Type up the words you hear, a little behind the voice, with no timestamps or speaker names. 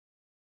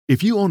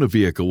If you own a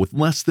vehicle with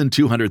less than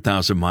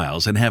 200,000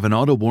 miles and have an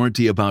auto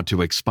warranty about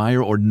to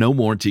expire or no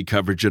warranty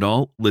coverage at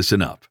all,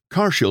 listen up.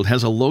 CarShield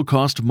has a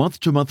low-cost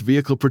month-to-month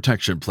vehicle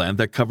protection plan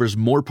that covers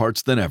more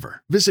parts than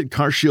ever. Visit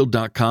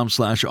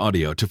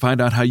carshield.com/audio to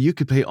find out how you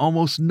could pay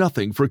almost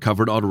nothing for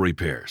covered auto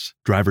repairs.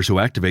 Drivers who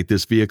activate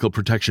this vehicle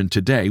protection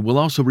today will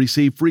also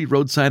receive free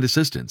roadside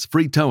assistance,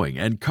 free towing,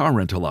 and car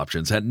rental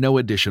options at no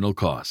additional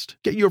cost.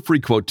 Get your free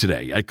quote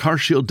today at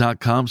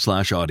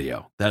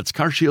carshield.com/audio. That's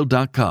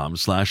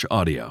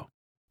carshield.com/audio.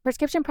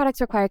 Prescription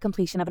products require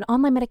completion of an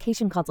online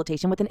medication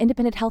consultation with an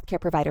independent healthcare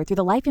provider through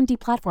the LifeMD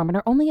platform and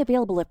are only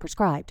available if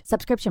prescribed.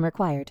 Subscription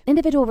required.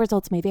 Individual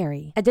results may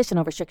vary.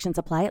 Additional restrictions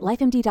apply at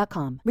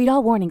lifemd.com. Read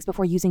all warnings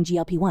before using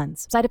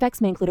GLP-1s. Side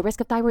effects may include a risk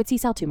of thyroid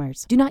C-cell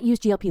tumors. Do not use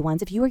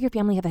GLP-1s if you or your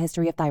family have a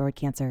history of thyroid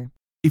cancer.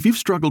 If you've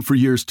struggled for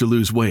years to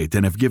lose weight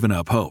and have given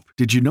up hope,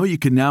 did you know you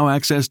can now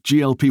access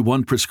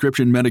GLP-1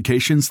 prescription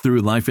medications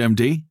through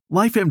LifeMD?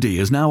 LifeMD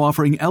is now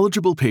offering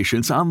eligible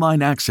patients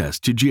online access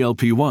to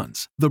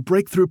GLP-1s, the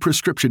breakthrough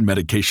prescription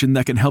medication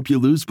that can help you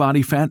lose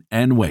body fat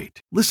and weight.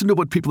 Listen to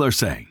what people are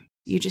saying.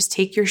 You just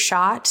take your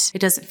shot. It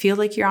doesn't feel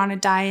like you're on a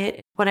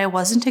diet. What I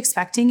wasn't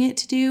expecting it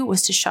to do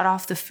was to shut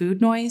off the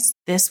food noise.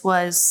 This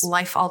was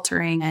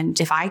life-altering, and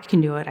if I can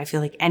do it, I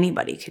feel like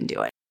anybody can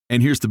do it.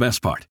 And here's the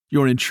best part.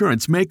 Your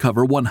insurance may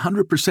cover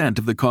 100%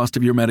 of the cost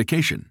of your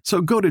medication. So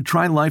go to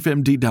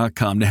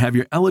TryLifeMD.com to have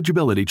your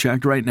eligibility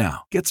checked right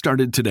now. Get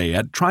started today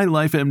at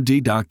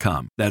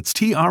TryLifeMD.com. That's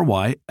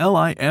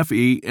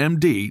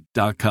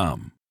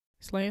TryLifeMD.com.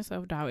 Slaying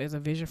Self-Doubt is a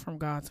vision from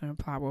God to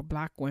empower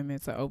Black women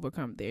to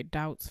overcome their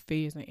doubts,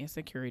 fears, and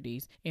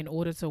insecurities in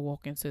order to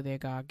walk into their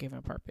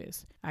God-given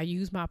purpose. I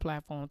use my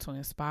platform to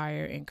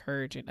inspire,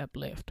 encourage, and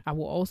uplift. I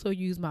will also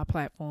use my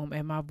platform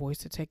and my voice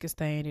to take a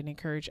stand and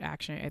encourage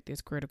action at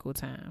this critical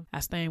time. I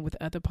stand with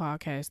other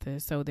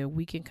podcasters so that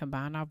we can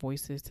combine our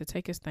voices to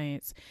take a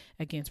stance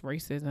against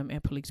racism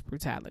and police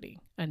brutality.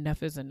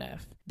 Enough is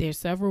enough. There's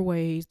several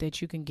ways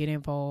that you can get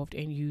involved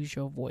and use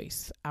your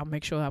voice. I'll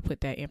make sure I put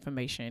that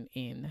information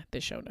in the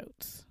show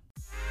notes.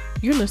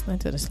 You're listening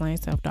to the Slaying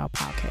Self-Doubt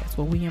podcast,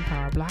 where we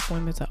empower Black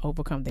women to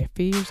overcome their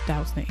fears,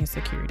 doubts, and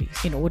insecurities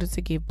in order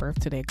to give birth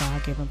to their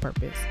God-given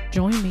purpose.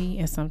 Join me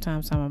and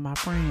sometimes some of my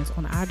friends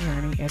on our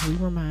journey as we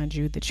remind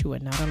you that you are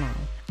not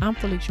alone. I'm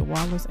Felicia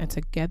Wallace, and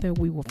together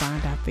we will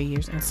find our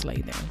fears and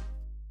slay them.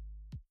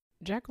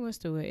 Jacqueline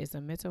Stewart is a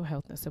mental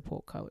health and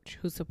support coach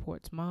who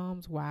supports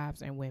moms,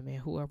 wives, and women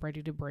who are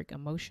ready to break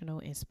emotional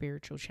and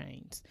spiritual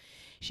chains.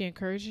 She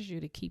encourages you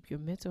to keep your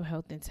mental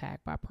health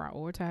intact by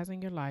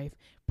prioritizing your life,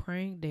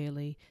 praying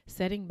daily,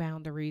 setting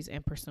boundaries,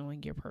 and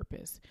pursuing your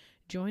purpose.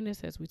 Join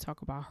us as we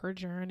talk about her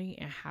journey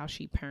and how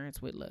she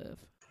parents with love.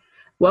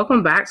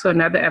 Welcome back to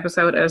another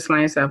episode of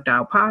Slaying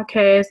Self-Doubt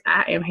podcast.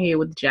 I am here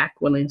with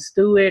Jacqueline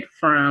Stewart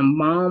from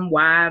Mom,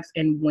 Wives,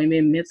 and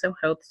Women Mental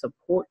Health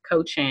Support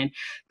Coaching.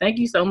 Thank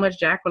you so much,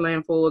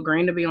 Jacqueline, for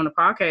agreeing to be on the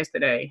podcast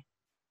today.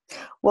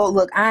 Well,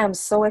 look, I am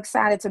so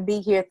excited to be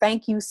here.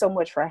 Thank you so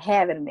much for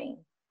having me.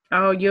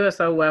 Oh, you're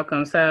so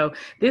welcome. So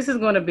this is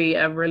going to be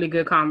a really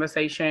good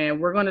conversation.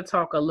 We're going to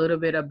talk a little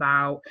bit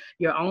about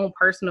your own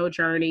personal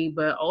journey,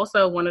 but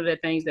also one of the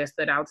things that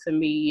stood out to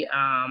me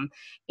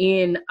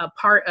in a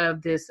part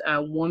of this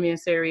woman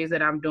series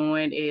that I'm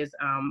doing is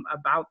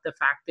about the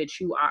fact that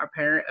you are a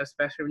parent of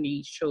special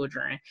needs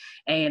children.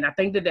 And I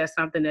think that that's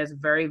something that's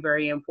very,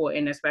 very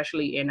important,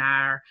 especially in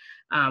our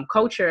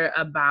culture,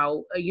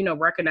 about,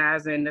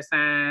 recognizing the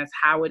signs,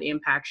 how it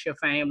impacts your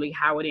family,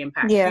 how it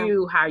impacts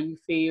you, how you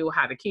feel,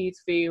 how the kids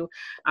feel.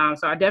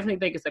 So I definitely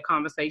think it's a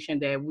conversation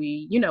that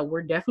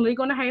we're definitely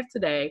going to have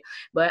today.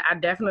 But I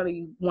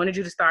definitely wanted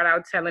you to start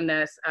out telling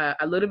us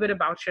a little bit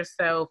about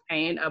yourself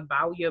and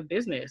about your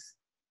business.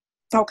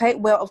 Okay,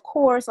 well, of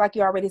course, like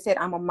you already said,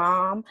 I'm a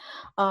mom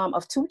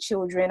of two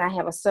children. I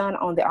have a son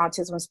on the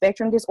autism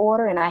spectrum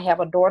disorder, and I have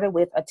a daughter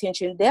with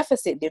attention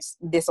deficit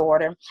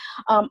disorder.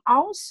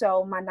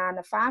 Also, my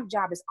 9-to-5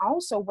 job is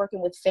also working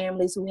with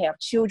families who have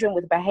children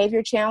with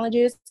behavior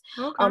challenges.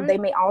 Okay. They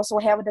may also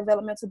have a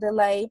developmental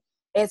delay,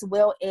 as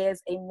well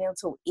as a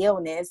mental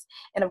illness.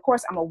 And of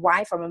course, I'm a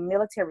wife, I'm a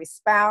military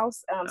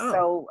spouse.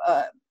 So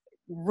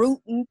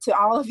rooting to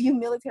all of you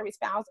military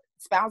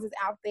spouses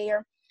out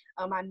there.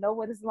 I know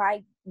what it's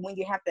like when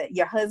your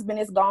husband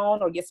is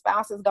gone or your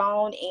spouse is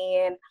gone,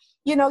 and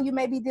you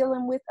may be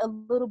dealing with a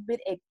little bit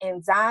of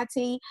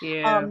anxiety.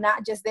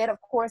 Not just that, of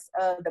course,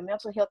 the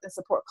mental health and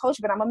support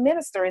coach, but I'm a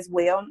minister as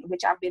well,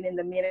 which I've been in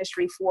the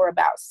ministry for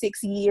about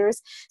 6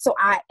 years. So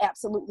I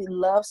absolutely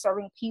love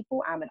serving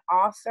people. I'm an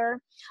author.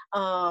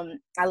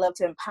 I love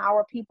to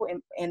empower people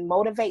and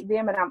motivate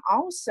them. And I'm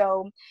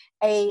also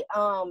a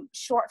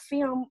short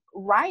film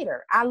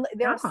writer.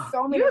 There are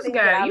so many things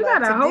that I love to do. You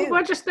got a whole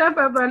bunch of stuff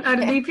up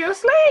underneath your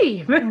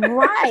sleeve.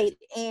 Right.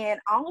 And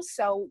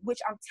also, which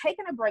I'm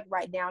taking a break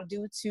right now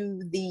due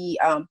to the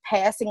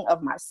passing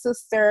of my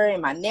sister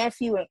and my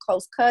nephew and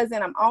close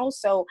cousin. I'm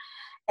also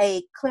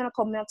a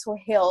clinical mental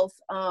health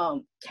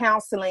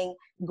counseling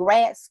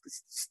grad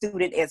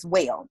student as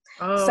well.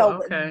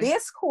 So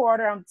this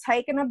quarter, I'm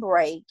taking a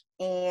break,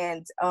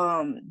 and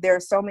there are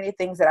so many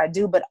things that I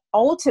do, but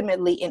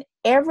ultimately in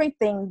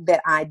everything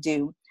that I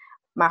do,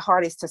 my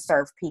heart is to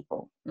serve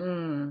people.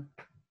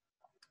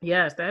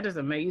 Yes, that is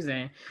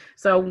amazing.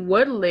 So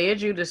what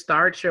led you to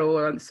start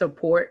your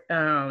support,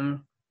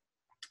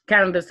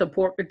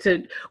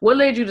 what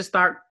led you to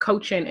start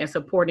coaching and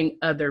supporting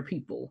other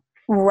people?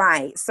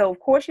 Right. So, of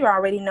course, you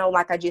already know,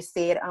 like I just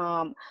said,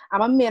 I'm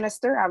a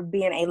minister. I've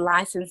been a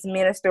licensed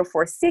minister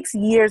for 6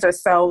 years or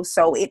so.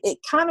 So it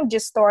kind of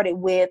just started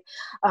with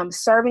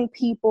serving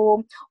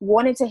people,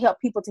 wanting to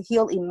help people to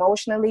heal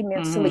emotionally,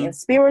 mentally, and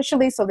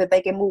spiritually so that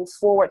they can move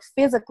forward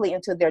physically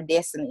into their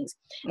destinies.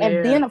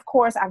 And then, of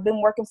course, I've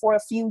been working for a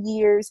few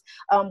years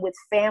with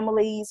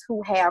families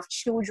who have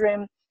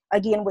children,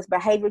 again, with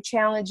behavior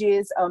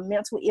challenges,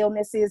 mental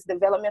illnesses,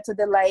 developmental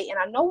delay. And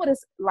I know what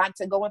it's like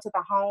to go into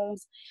the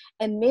homes,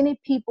 and many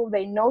people,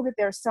 they know that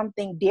there's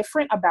something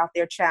different about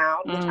their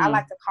child, which I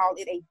like to call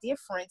it a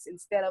difference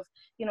instead of,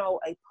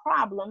 a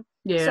problem.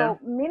 So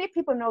many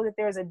people know that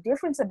there's a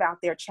difference about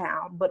their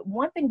child. But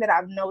one thing that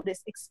I've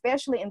noticed,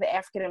 especially in the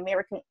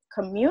African-American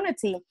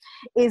community,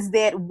 is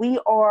that we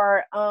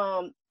are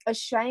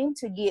ashamed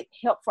to get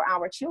help for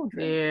our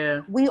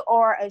children. We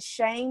are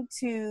ashamed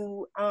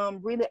to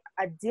really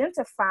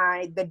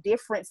identify the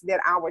difference that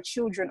our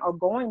children are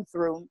going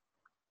through.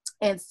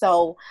 And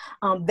so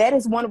that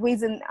is one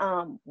reason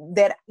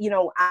that,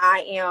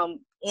 I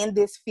am in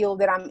this field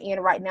that I'm in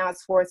right now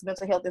as far as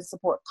mental health and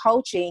support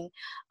coaching,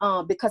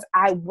 because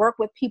I work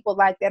with people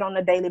like that on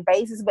a daily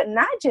basis. But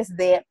not just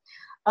that,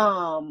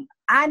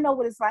 I know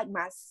what it's like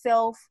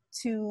myself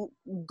to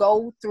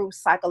go through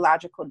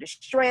psychological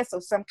distress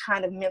or some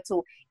kind of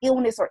mental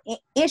illness or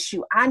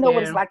issue. I know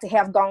what it's like to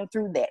have gone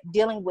through that,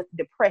 dealing with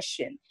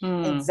depression,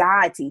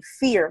 anxiety,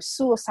 fear,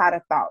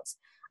 suicidal thoughts.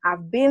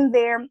 I've been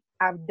there.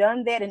 I've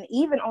done that. And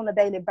even on a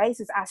daily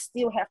basis, I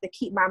still have to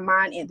keep my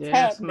mind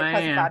intact,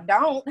 because if I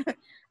don't,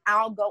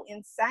 I'll go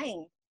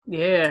insane.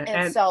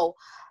 And so,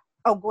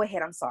 oh, go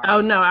ahead. I'm sorry.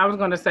 Oh, no, I was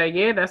going to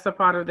say, that's a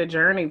part of the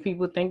journey.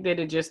 People think that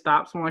it just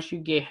stops once you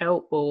get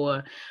help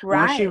or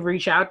once you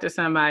reach out to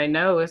somebody.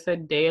 No, it's a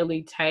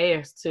daily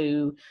task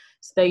to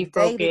stay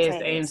focused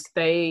and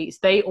stay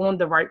on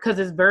the right, because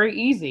it's very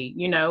easy.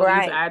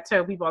 I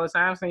tell people all the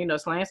time, so,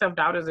 slaying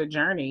self-doubt is a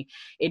journey.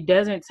 It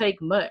doesn't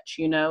take much.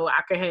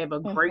 I could have a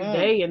great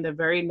day, and the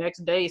very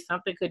next day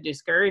something could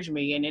discourage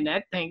me, and then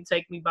that thing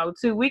take me about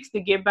 2 weeks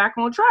to get back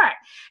on track,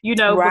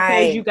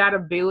 because you got to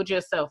build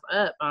yourself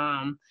up.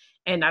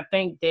 And I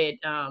think that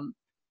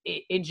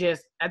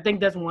I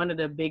think that's one of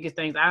the biggest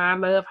things. I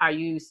love how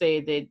you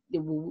said that,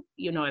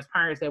 as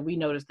parents, that we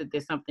notice that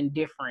there's something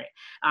different.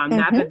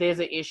 Not that there's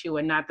an issue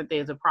and not that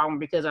there's a problem,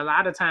 because a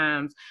lot of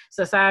times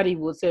society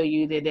will tell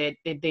you that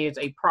there's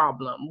a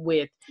problem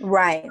with,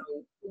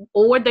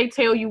 or they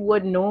tell you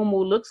what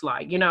normal looks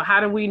like. How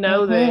do we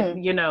know that,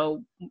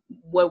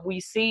 what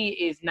we see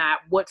is not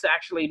what's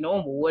actually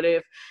normal? What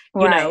if,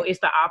 it's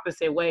the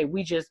opposite way?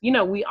 We just,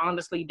 we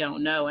honestly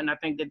don't know. And I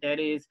think that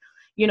is,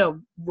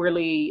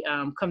 really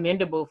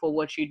commendable for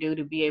what you do,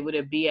 to be able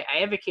to be an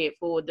advocate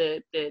for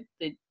the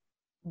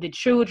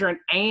children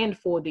and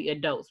for the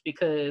adults,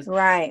 because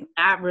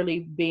not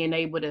really being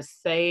able to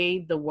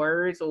say the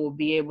words or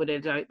be able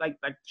to like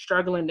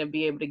struggling to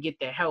be able to get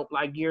the help,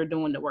 like you're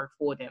doing the work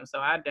for them. So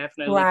I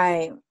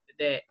definitely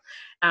that.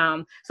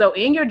 So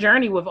in your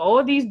journey with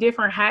all these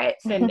different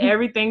hats and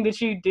everything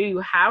that you do,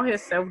 how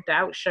has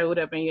self-doubt showed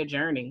up in your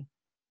journey?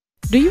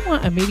 Do you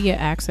want immediate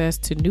access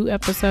to new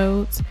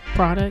episodes,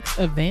 products,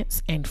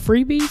 events, and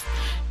freebies?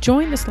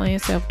 Join the Slaying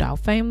Self-Doubt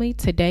family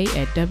today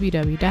at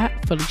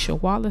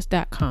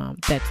www.FeliciaWallace.com.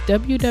 That's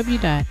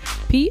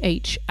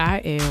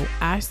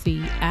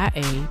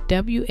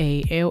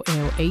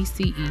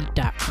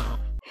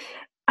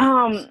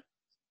www.PHILICIAWALLACE.com.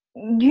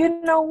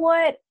 You know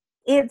what?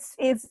 It's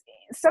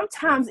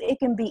sometimes it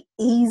can be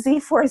easy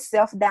for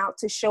self-doubt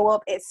to show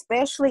up,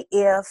 especially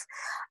if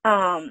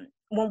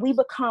when we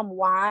become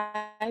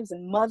wives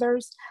and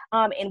mothers,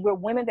 and we're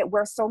women that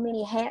wear so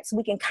many hats,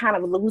 we can kind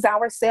of lose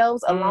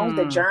ourselves along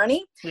the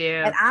journey.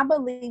 And I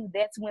believe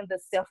that's when the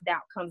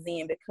self-doubt comes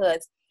in,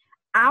 because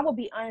I will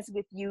be honest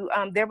with you.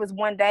 There was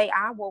one day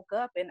I woke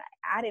up and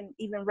I didn't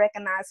even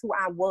recognize who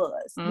I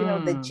was.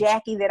 The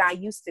Jackie that I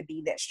used to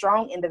be, that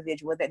strong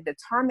individual, that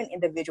determined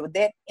individual,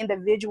 that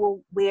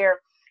individual where,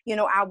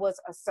 I was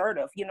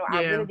assertive.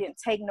 I really didn't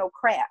take no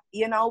crap,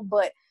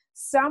 but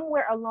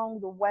somewhere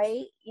along the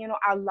way,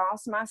 I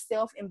lost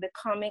myself in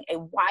becoming a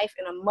wife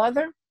and a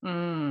mother.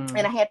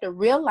 And I had to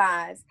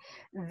realize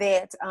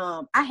that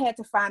I had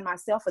to find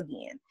myself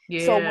again.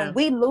 So when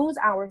we lose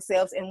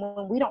ourselves and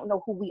when we don't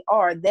know who we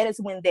are, that is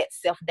when that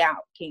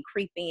self-doubt can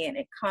creep in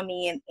and come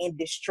in and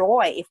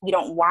destroy. If we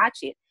don't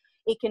watch it,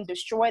 it can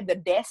destroy the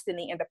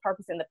destiny and the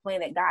purpose and the plan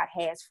that God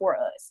has for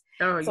us.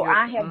 So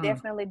I have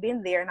definitely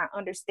been there, and I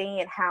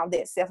understand how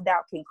that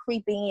self-doubt can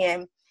creep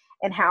in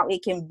and how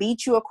it can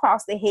beat you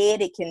across the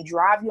head. It can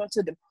drive you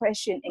into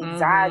depression,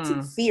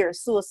 anxiety, fear,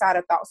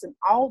 suicidal thoughts, and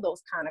all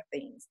those kind of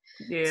things.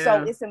 Yeah.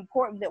 So it's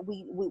important that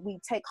we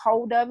take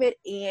hold of it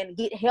and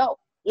get help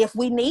if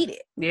we need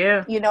it.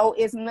 Yeah. You know,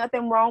 it's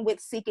nothing wrong with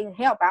seeking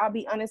help. I'll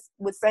be honest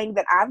with saying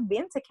that I've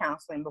been to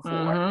counseling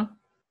before,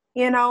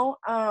 you know,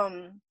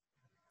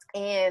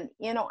 and,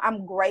 you know,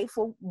 I'm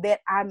grateful that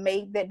I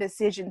made that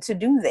decision to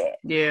do that.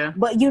 Yeah.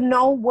 But you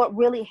know what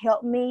really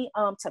helped me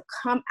to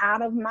come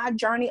out of my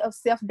journey of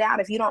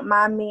self-doubt, if you don't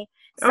mind me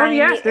saying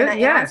it.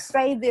 And I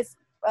say this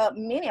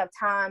many of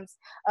times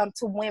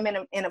to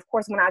women. And of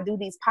course, when I do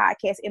these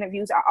podcast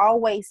interviews, I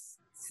always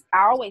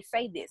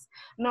say this.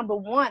 Number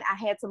one, I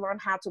had to learn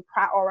how to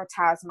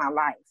prioritize my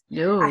life.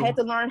 I had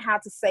to learn how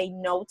to say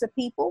no to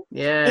people.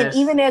 And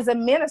even as a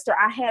minister,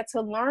 I had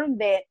to learn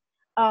that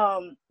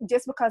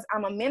just because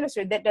I'm a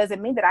minister, that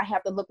doesn't mean that I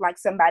have to look like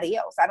somebody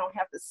else. I don't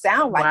have to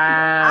sound like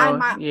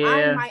people.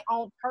 I'm my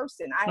own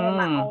person. I have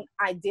my own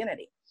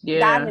identity.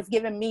 God has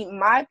given me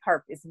my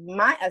purpose,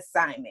 my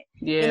assignment.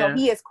 You know,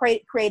 he has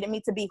created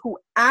me to be who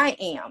I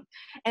am.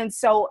 And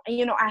so,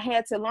 you know, I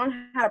had to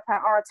learn how to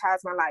prioritize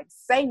my life,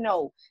 say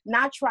no,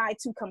 not try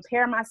to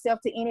compare myself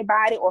to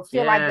anybody or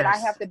feel like that I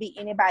have to be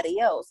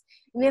anybody else.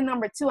 And then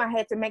number two, I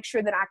had to make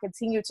sure that I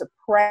continue to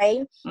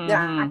pray,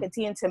 that I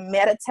continue to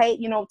meditate,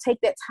 you know,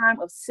 take that time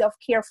of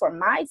self-care for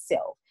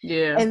myself.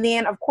 And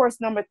then, of course,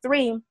 number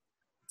three,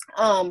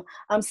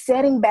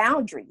 setting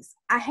boundaries.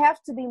 I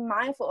have to be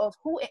mindful of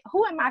who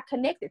am I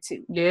connected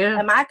to?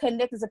 Am I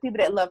connected to people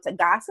that love to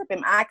gossip?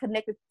 Am I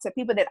connected to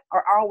people that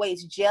are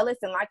always jealous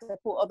and like to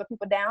pull other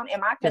people down?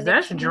 Am I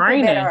connected to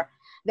people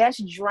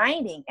that's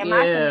draining? Am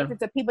I connected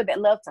to people that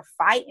love to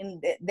fight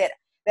and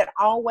that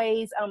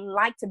always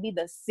like to be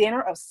the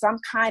center of some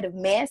kind of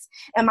mess?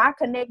 Am I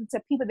connected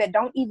to people that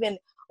don't even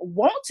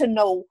want to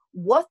know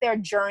what their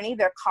journey,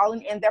 their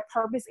calling, and their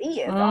purpose is?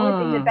 The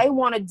only thing that they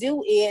want to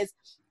do is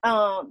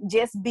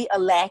just be a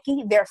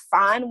lackey. They're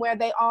fine where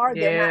they are.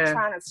 They're not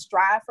trying to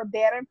strive for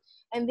better.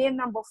 And then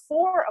number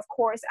four, of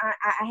course,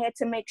 I had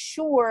to make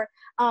sure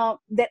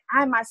that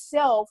I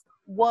myself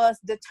was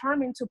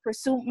determined to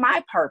pursue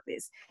my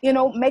purpose, you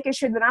know, making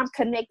sure that I'm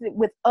connected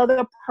with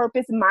other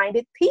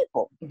purpose-minded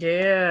people.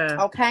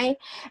 Okay.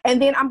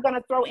 And then I'm going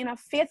to throw in a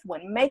fifth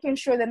one, making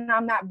sure that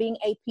I'm not being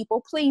a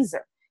people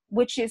pleaser,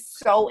 which is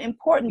so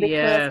important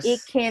because it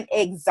can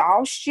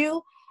exhaust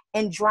you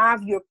and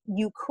drive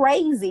you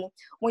crazy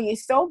when you're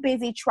so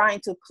busy trying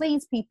to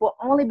please people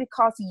only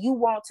because you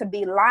want to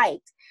be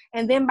liked.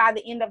 And then by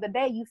the end of the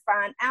day, you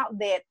find out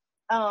that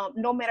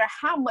no matter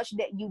how much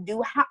that you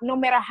do, no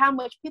matter how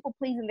much people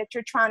pleasing that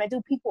you're trying to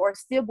do, people are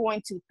still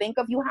going to think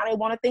of you how they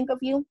want to think of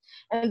you,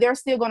 and they're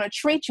still going to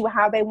treat you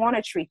how they want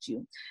to treat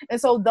you. And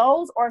so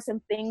those are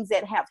some things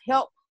that have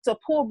helped to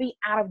pull me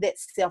out of that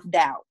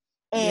self-doubt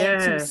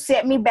and to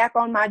set me back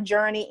on my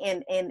journey,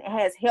 and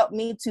has helped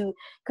me to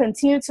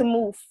continue to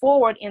move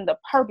forward in the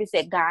purpose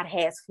that God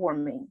has for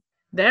me.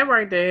 That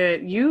right there,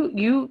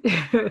 you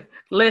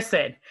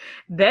listen,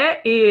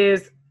 that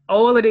is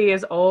all it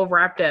is, all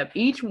wrapped up.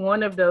 Each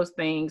one of those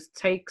things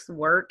takes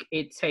work.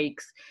 It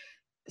takes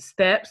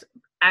steps.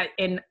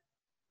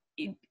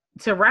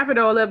 To wrap it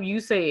all up,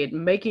 you said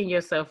making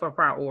yourself a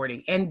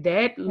priority, and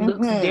that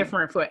looks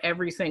different for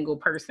every single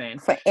person.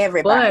 For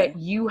everybody. But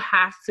you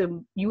have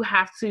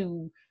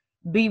to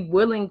be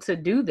willing to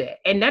do that.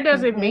 And that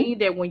doesn't mean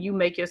that when you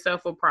make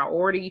yourself a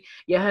priority,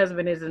 your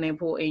husband isn't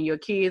important, your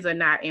kids are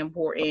not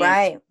important,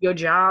 your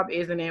job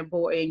isn't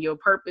important, your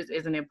purpose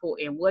isn't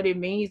important. What it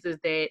means is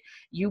that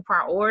you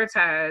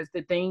prioritize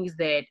the things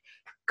that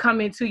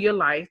come into your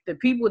life, the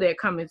people that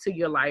come into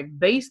your life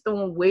based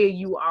on where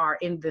you are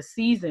in the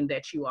season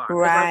that you are.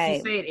 Like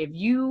you said, if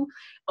you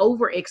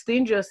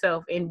overextend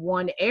yourself in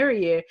one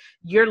area,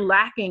 you're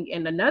lacking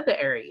in another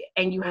area,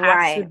 and you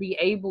have to be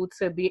able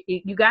to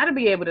you got to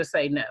be able to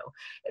say no.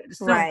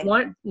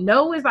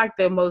 No is like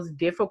the most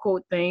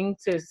difficult thing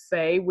to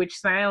say, which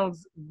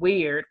sounds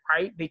weird,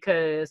 right?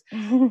 Because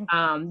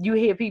you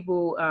hear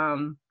people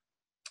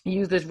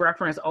use this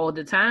reference all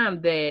the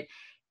time that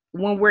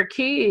when we're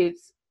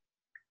kids,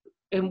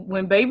 and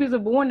when babies are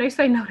born, they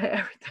say no to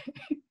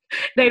everything.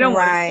 They don't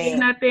want to say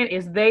nothing.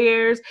 It's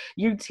theirs.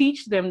 You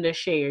teach them to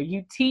share.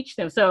 You teach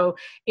them. So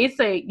it's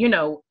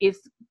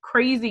it's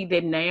crazy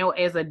that now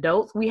as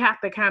adults, we have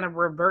to kind of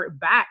revert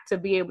back to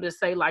be able to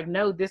say like,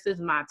 no, this is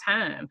my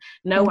time.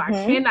 No, I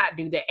cannot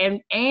do that.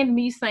 And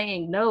me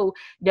saying no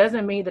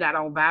doesn't mean that I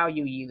don't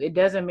value you. It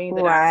doesn't mean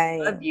that I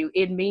don't love you.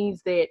 It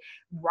means that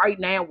right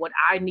now, what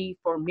I need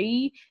for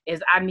me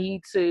is I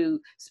need to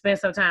spend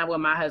some time with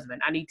my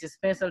husband. I need to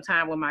spend some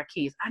time with my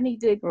kids. I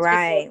need to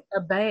take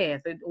a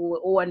bath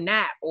or a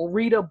nap or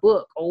read a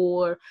book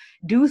or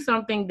do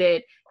something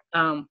that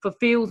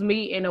fulfills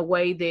me in a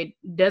way that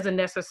doesn't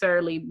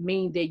necessarily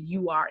mean that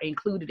you are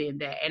included in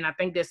that. And I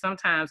think that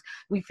sometimes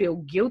we feel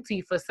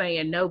guilty for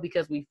saying no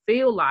because we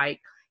feel like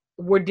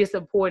we're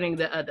disappointing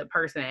the other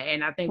person.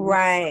 And I think we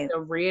have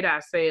to rid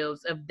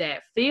ourselves of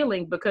that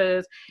feeling,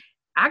 because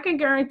I can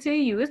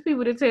guarantee you, it's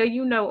people that tell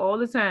you no all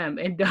the time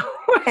and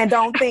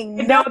don't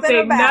think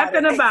nothing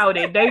about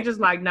it. They just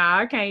like, nah,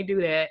 I can't do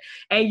that.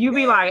 And you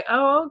be like,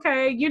 oh,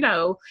 okay,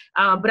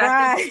 but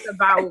I think it's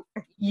about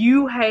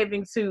you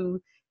having to,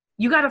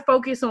 you got to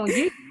focus on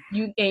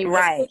you and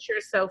put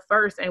yourself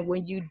first. And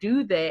when you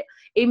do that,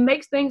 it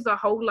makes things a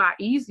whole lot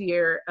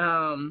easier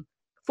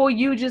for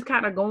you just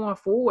kind of going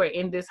forward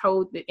in this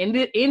whole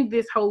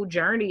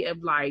journey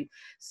of like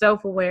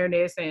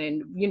self-awareness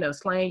and,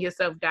 slaying your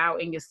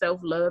self-doubt and your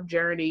self-love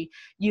journey.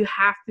 You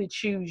have to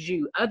choose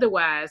you.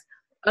 Otherwise,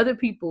 other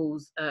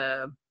people's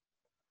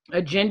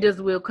agendas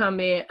will come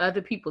in,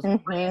 other people's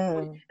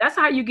plans. That's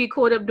how you get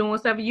caught up doing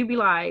stuff. And you be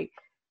like,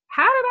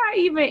 how did I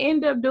even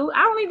end up doing?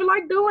 I don't even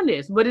like doing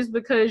this, but it's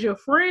because your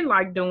friend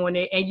like doing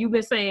it, and you've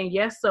been saying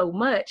yes so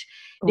much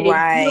that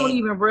you don't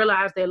even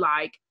realize that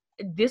like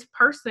this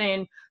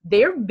person,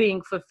 they're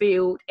being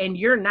fulfilled and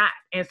you're not.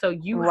 And so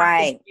you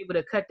have to be able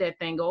to cut that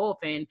thing off.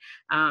 And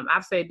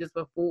I've said this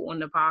before on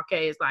the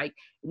podcast, like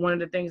one of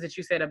the things that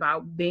you said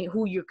about being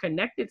who you're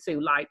connected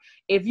to, like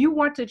if you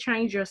want to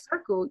change your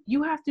circle,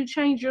 you have to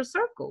change your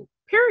circle.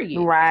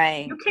 Period.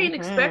 Right. You can't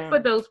expect for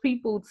those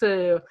people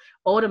to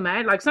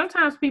automatically, like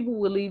sometimes people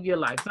will leave your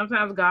life.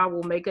 Sometimes God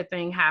will make a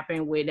thing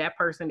happen where that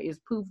person is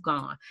poof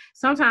gone.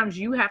 Sometimes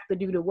you have to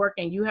do the work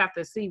and you have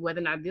to see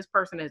whether or not this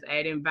person is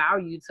adding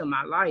value to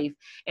my life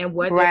and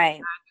whether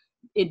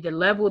at the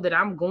level that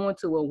I'm going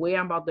to or where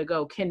I'm about to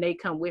go, can they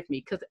come with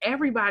me? Because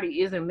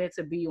everybody isn't meant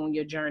to be on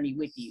your journey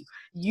with you.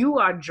 You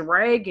are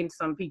dragging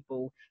some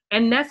people,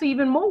 and that's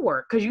even more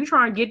work because you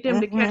try and get them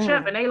to catch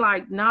up, and they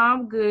like, nah,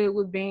 I'm good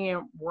with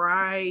being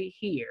right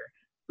here.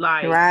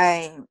 Like,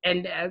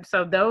 and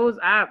so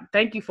I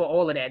thank you for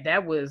all of that.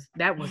 That was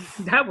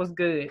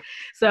good.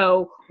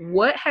 So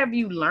what have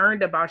you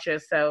learned about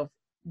yourself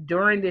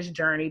during this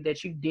journey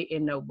that you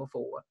didn't know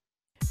before?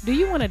 Do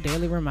you want a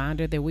daily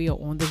reminder that we are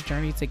on this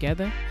journey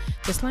together?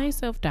 The Slaying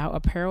Self-Doubt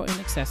apparel and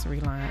accessory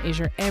line is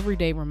your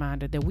everyday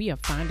reminder that we are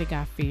finding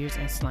our fears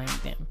and slaying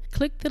them.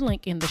 Click the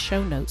link in the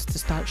show notes to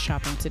start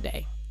shopping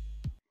today.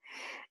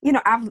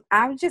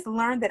 I've just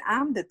learned that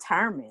I'm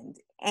determined,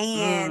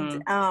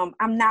 and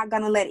I'm not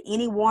going to let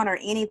anyone or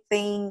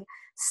anything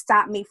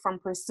stop me from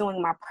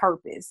pursuing my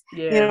purpose.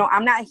 Yeah.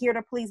 I'm not here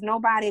to please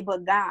nobody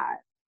but God.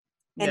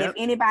 And if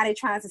anybody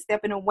tries to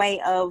step in the way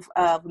of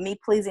me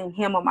pleasing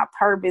him or my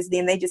purpose,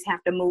 then they just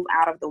have to move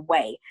out of the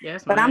way.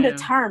 Yes, but I'm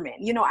determined.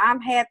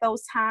 I've had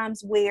those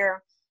times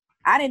where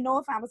I didn't know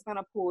if I was going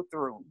to pull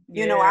through.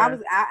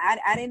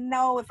 I didn't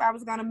know if I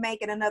was going to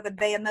make it another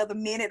day, another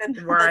minute,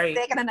 another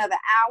second, another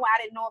hour.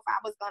 I didn't know if I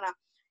was going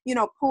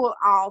to, pull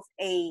off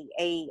a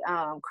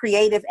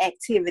creative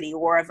activity,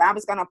 or if I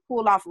was going to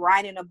pull off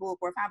writing a book,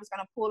 or if I was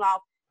going to pull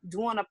off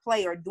doing a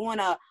play or doing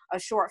a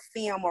short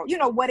film, or,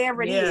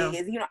 whatever it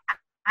is,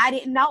 I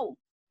didn't know.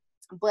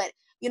 But,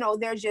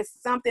 there's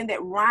just something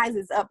that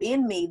rises up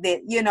in me that,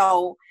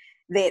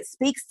 that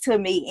speaks to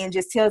me and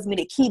just tells me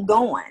to keep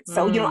going.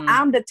 So,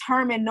 I'm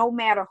determined no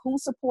matter who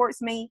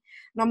supports me,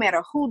 no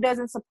matter who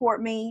doesn't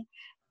support me.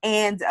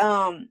 And,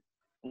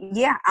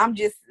 I'm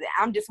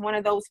just one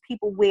of those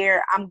people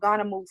where I'm going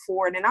to move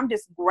forward. And I'm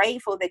just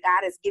grateful that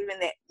God has given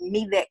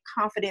me that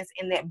confidence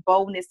and that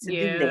boldness to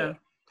do that.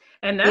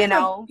 And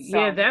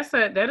that's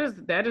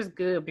that is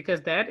good,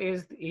 because that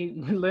is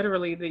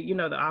literally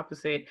the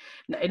opposite,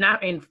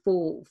 not in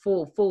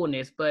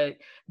fullness, but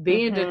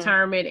being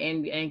determined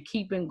and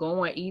keeping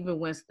going even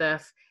when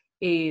stuff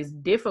is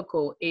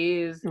difficult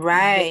is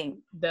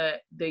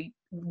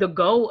the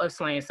goal of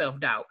slaying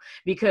self-doubt,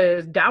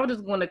 because doubt is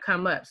going to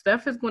come up.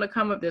 Stuff is going to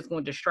come up that's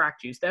going to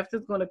distract you. Stuff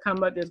is going to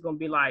come up that's going to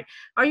be like,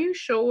 are you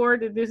sure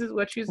that this is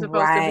what you're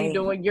supposed to be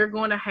doing? You're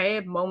going to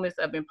have moments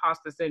of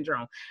imposter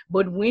syndrome.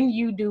 But when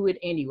you do it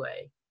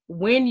anyway,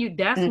 when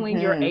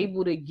you're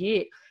able to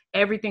get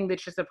everything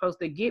that you're supposed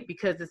to get,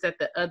 because it's at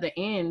the other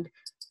end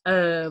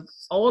of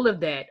all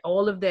of that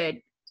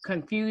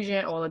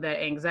confusion, all of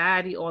that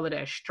anxiety, all of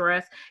that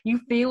stress. You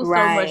feel so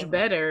much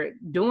better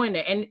doing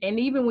it. And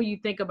even when you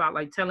think about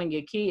like telling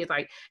your kids,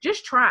 like,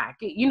 just try,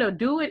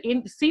 do it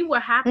and see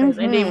what happens.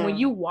 And then when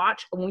you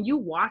watch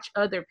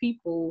other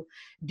people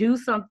do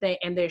something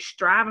and they're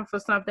striving for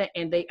something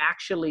and they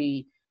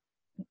actually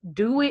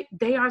do it,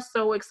 they are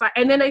so excited,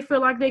 and then they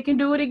feel like they can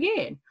do it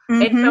again.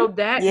 And so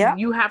that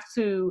you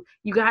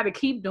got to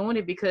keep doing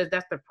it, because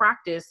that's the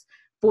practice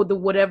for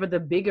whatever the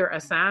bigger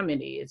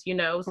assignment is,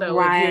 so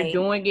if you're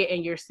doing it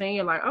and you're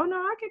saying like, oh no,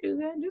 I can do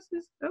that, this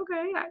is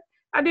okay,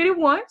 I did it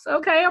once,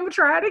 okay, I'm gonna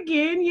try it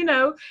again,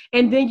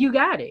 and then you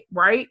got it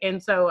right.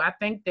 And so I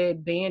think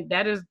that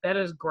that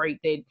is great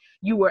that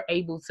you were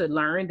able to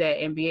learn that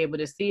and be able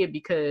to see it,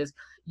 because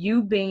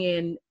you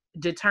being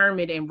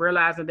determined and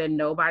realizing that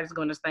nobody's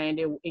going to stand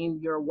in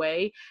your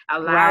way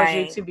allows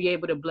you to be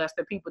able to bless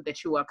the people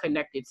that you are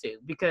connected to.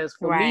 Because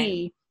for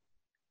me,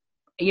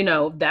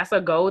 that's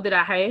a goal that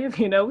I have,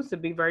 to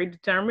be very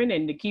determined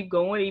and to keep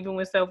going even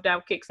when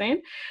self-doubt kicks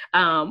in.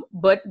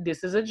 But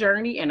this is a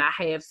journey, and I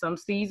have some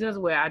seasons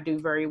where I do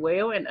very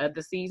well and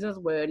other seasons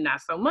where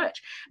not so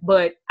much.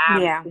 But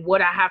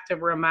what I have to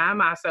remind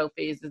myself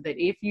is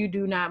that if you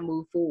do not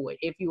move forward,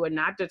 if you are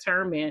not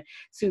determined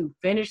to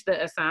finish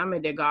the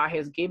assignment that God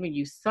has given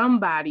you,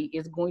 somebody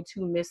is going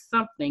to miss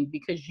something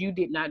because you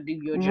did not do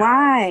your job.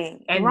 Right.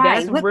 And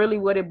that's really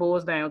what it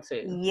boils down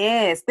to.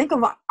 Yes. Think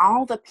about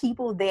all the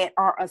people that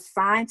are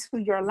assigned to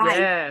your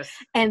life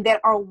and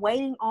that are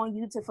waiting on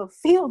you to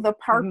fulfill the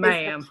purpose,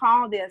 the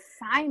call, the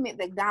assignment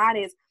that God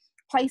has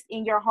placed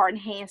in your heart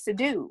and hands to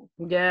do.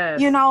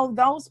 Yes.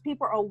 Those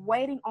people are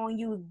waiting on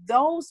you.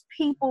 Those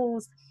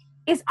people's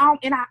it's all,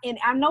 and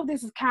I know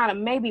this is kind of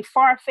maybe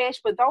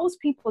far-fetched, but those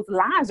people's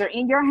lives are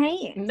in your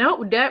hands. No,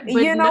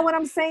 what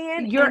I'm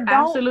saying? You're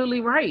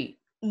absolutely right.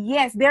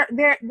 Yes, they're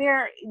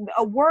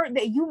a word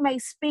that you may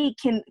speak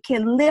can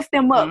lift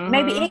them up. Mm-hmm.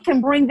 Maybe it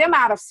can bring them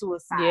out of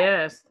suicide.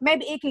 Yes.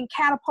 Maybe it can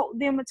catapult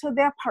them into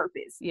their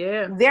purpose.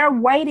 Yeah. They're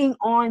waiting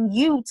on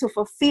you to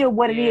fulfill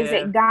what it is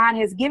that God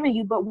has given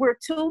you, but we're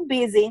too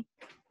busy.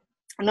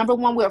 Number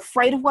one, we're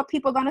afraid of what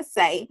people are going to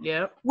say.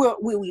 Yep.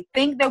 We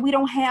think that we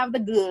don't have the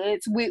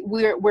goods.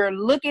 We're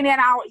looking at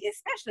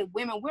especially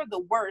women, we're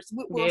the worst.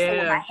 We'll say,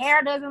 well, my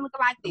hair doesn't look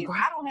like this.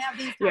 I don't have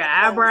these. Your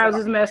eyebrows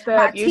is messed up.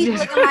 My teeth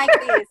looking like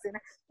this. And,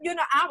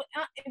 I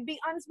be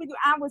honest with you,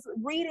 I was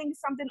reading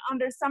something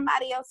under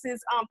somebody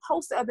else's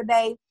post the other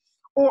day.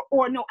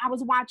 Or no, I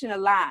was watching a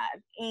live,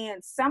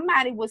 and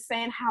somebody was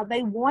saying how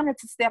they wanted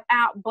to step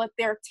out, but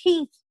their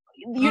teeth,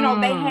 they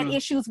had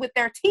issues with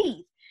their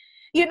teeth.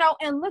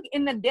 And look,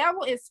 and the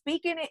devil is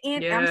speaking it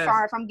in. Yes. I'm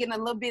sorry if I'm getting a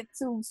little bit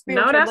too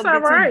spiritual, a little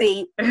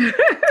bit too deep.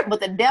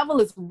 But the devil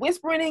is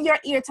whispering in your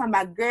ear, talking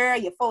about, girl,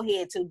 your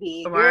forehead too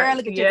big. Right. Girl,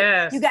 look at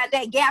you. You got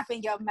that gap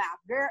in your mouth,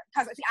 girl.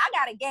 Because I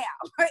got a gap.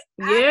 I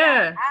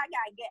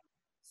got a gap.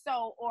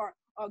 So, or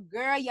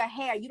girl, your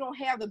hair, you don't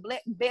have the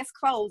best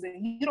clothes,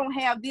 and you don't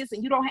have this,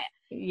 and you don't have.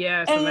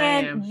 Yes, and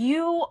ma'am.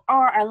 You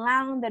are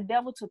allowing the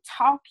devil to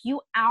talk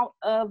you out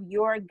of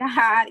your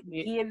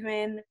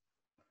God-given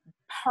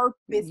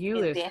purpose. You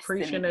is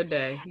preaching a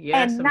day.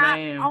 Yes, and not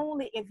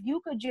only if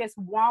you could just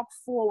walk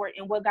forward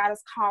in what God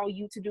has called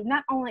you to do,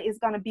 not only is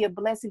going to be a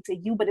blessing to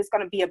you, but it's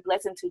going to be a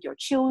blessing to your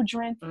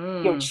children,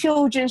 your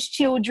children's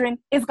children.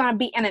 It's going to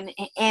be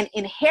an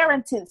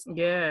inheritance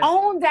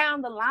on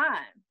down the line.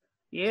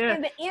 Yeah.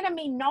 And the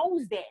enemy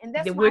knows that. And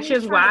that's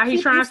why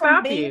he's trying to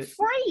stop you.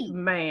 Free.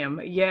 Ma'am.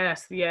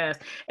 Yes.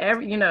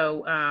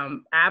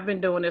 I've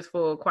been doing this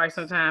for quite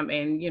some time,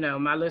 and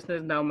my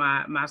listeners know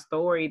my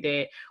story,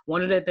 that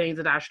one of the things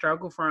that I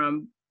struggle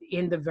from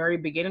in the very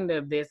beginning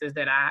of this is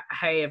that I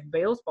have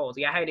Bell's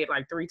palsy. I had it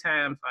like 3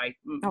 times,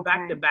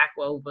 back to back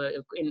over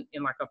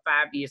in like a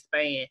 5-year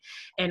span.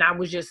 And I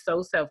was just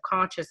so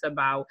self-conscious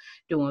about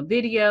doing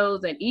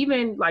videos and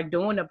even like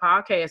doing the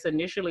podcast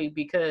initially,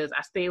 because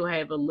I still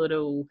have a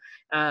little,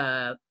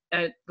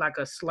 like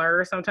a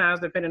slur sometimes,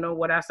 depending on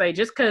what I say,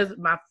 just because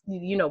my,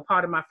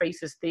 part of my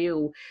face is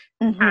still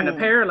kind of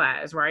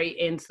paralyzed. Right.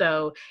 And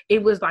so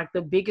it was like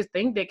the biggest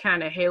thing that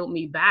kind of held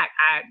me back.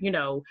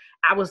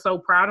 I was so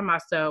proud of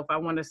myself. I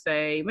want to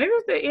say maybe it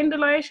was the end of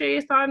last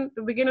year, starting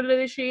the beginning of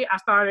this year, I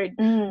started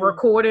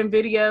recording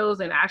videos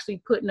and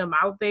actually putting them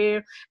out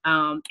there.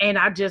 And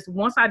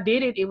once I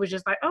did it, it was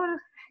just like, oh,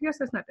 I guess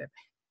that's not that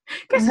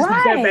bad. Guess it's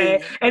not that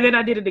bad. And then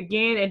I did it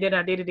again, and then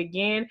I did it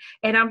again.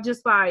 And I'm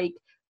just like,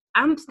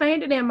 I'm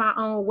standing in my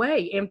own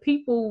way, and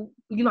people,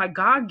 like,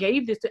 God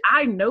gave this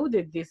I know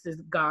that this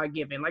is God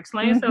given. Like,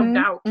 slaying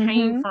self-doubt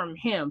came from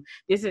him.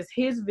 This is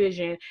his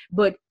vision,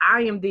 but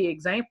I am the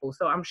example.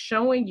 So I'm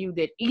showing you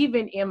that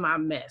even in my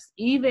mess,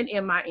 even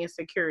in my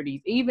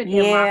insecurities, even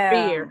in my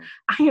fear,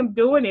 I am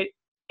doing it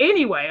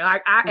anyway.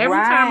 Like, every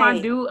time I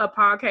do a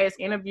podcast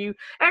interview,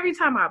 every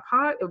time I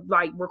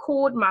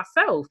record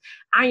myself,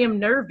 I am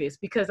nervous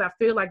because I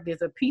feel like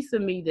there's a piece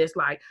of me that's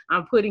like,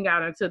 I'm putting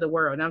out into the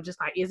world. And I'm just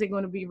like, is it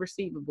going to be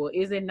receivable?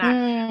 Is it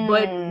not?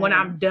 But when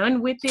I'm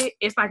done with it,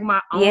 it's like my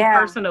own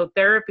personal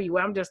therapy,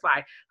 where I'm just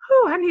like,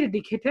 oh, I needed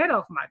to get that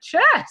off my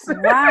chest.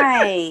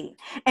 Right.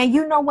 And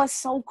you know what's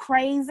so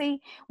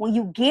crazy? When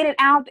you get it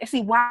out,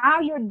 see,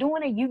 while you're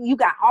doing it, you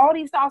got all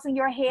these thoughts in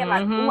your head,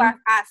 like, oh,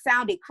 I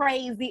sounded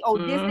crazy. Oh,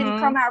 this didn't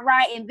come out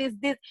right. And this,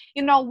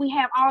 we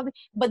have all this.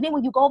 But then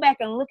when you go back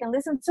and look and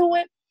listen to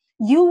it,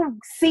 you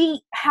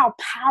see how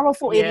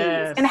powerful it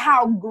is and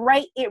how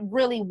great it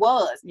really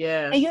was.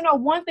 Yeah.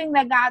 And one thing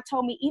that God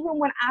told me, even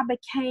when I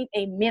became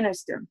a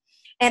minister,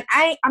 and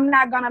I'm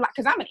not gonna lie,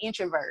 because I'm an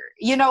introvert,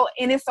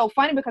 and it's so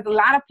funny because a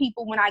lot of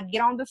people, when I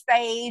get on the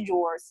stage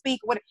or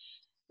speak,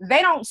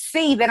 they don't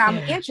see that I'm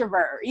an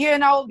introvert. They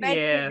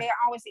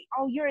always say,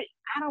 oh,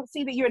 I don't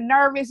see that you're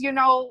nervous.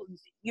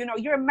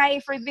 You're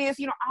made for this.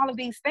 All of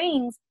these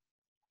things.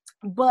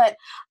 But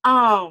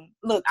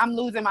look, I'm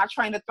losing my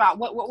train of thought.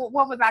 What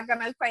was I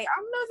gonna say?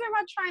 I'm losing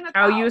my train of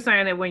thought. Oh, you were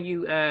saying that when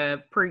you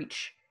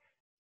preach.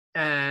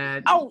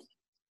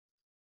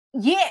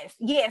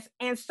 Yes.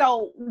 And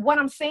so what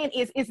I'm saying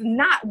is, it's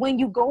not when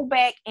you go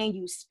back and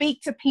you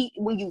speak to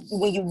people, when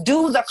you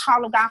do the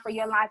call of God for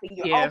your life and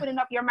you're opening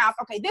up your mouth.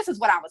 Okay, this is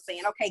what I was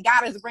saying. Okay,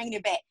 God is bringing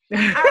it back.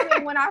 I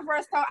remember when I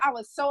first thought, I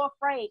was so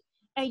afraid.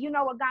 And you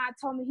know what God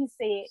told me? He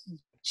said,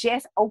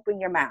 just open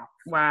your mouth.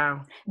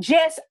 Wow.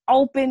 Just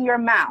open your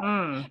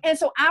mouth. And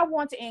so I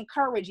want to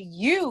encourage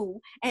you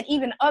and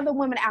even other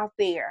women out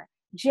there,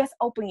 just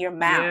open your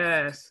mouth.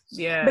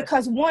 Yes.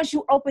 Because once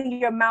you open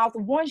your mouth,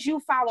 once you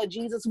follow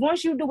Jesus,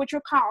 once you do what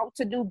you're called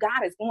to do,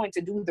 God is going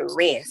to do the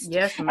rest.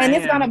 Yes, ma'am. And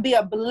it's going to be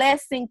a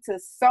blessing to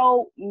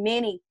so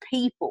many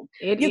people.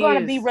 You're going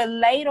to be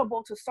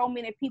relatable to so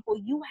many people.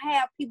 You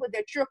have people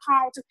that you're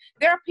called to.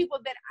 There are people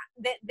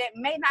that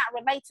may not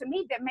relate to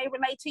me, that may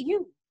relate to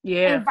you.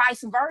 Yeah. And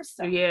vice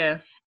versa. Yeah.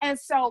 And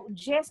so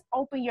just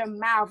open your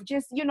mouth.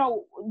 Just,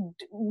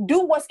 do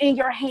what's in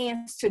your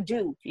hands to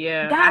do.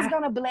 Yeah. God's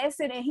going to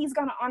bless it, and he's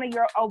going to honor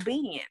your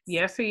obedience.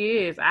 Yes, he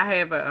is. I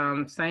have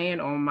a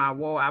saying on my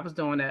wall. I was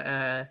doing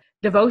a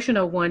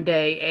devotional one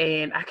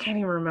day, and I can't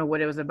even remember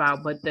what it was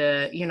about, but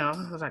it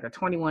was like a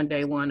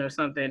 21-day one or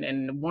something.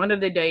 And one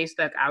of the days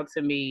stuck out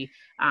to me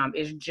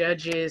is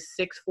Judges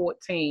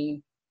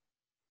 6:14.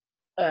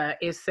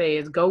 It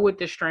says, go with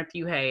the strength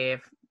you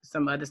have.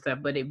 Some other stuff,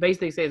 but it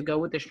basically says, go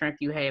with the strength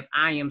you have.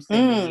 I am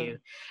sending you.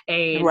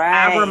 And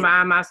I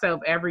remind myself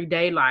every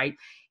day, like,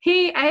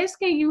 he ain't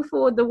asking you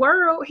for the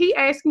world. He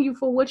asking you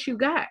for what you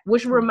got,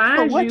 which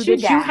reminds you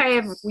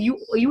that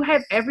you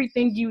have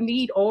everything you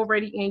need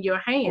already in your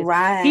hands.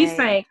 Right. He's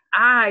saying,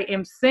 I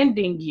am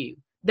sending you.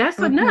 That's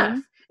enough.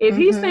 If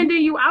he's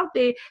sending you out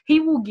there, he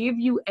will give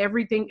you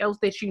everything else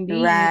that you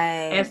need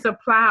and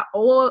supply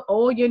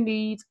all your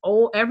needs,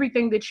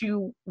 everything that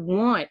you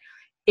want,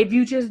 if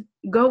you just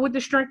go with the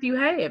strength you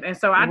have. And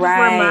so I just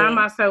remind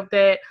myself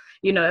that,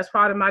 that's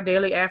part of my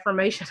daily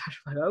affirmations.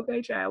 I'm like,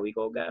 okay, child, we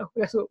gonna go.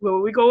 That's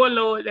what we going,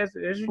 Lord. That's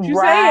what you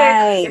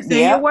said. It's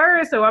in your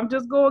word, so I'm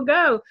just gonna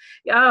go.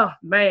 Oh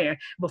man!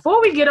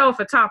 Before we get off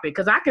a topic,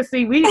 because I can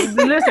see we're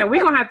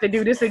gonna have to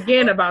do this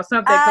again about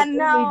something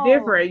completely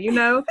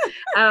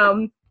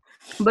different.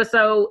 But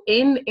so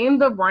in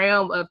the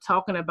realm of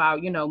talking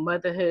about,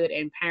 motherhood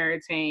and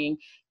parenting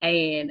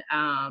and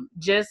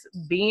just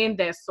being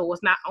that source,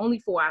 not only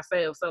for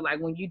ourselves. So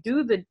like when you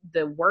do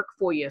the work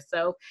for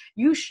yourself,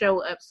 you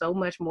show up so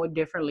much more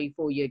differently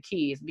for your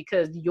kids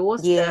because your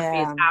stuff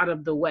is out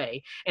of the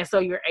way. And so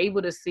you're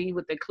able to see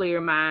with a clear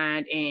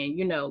mind and,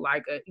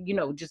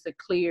 just a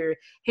clear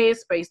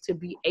headspace to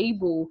be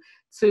able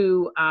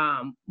to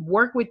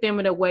work with them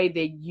in a way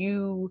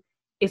that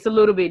it's a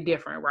little bit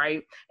different,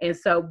 right? And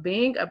so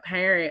being a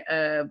parent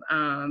of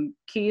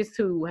kids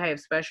who have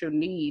special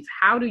needs,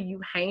 how do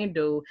you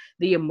handle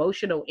the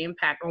emotional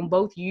impact on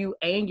both you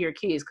and your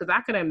kids? Because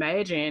I can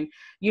imagine,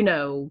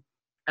 so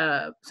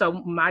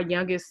my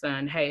youngest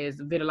son has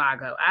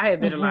vitiligo. I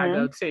have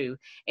vitiligo too.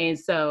 And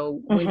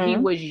so when he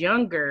was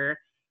younger,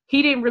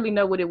 he didn't really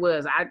know what it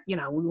was.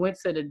 We went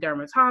to the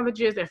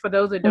dermatologist, and for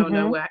those that don't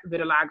know what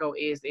vitiligo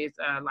is, it's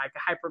like a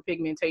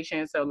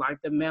hyperpigmentation. So like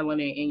the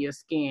melanin in your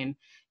skin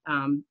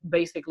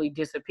basically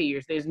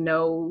disappears. There's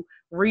no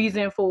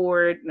reason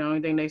for it. The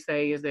only thing they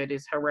say is that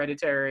it's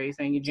hereditary. It's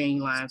in your gene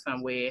line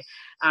somewhere.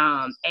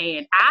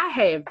 And I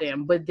have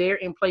them, but they're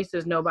in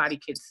places nobody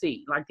could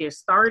see. Like they're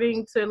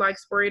starting to like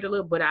spread a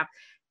little, but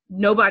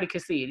nobody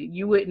could see it.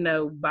 You wouldn't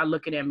know by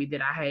looking at me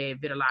that I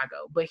had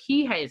vitiligo, but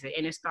he has it.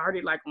 And it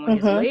started like on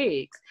his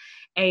legs.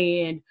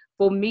 And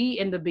for me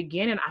in the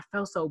beginning, I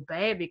felt so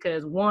bad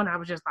because one, I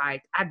was just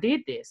like, I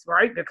did this,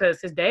 right? Because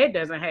his dad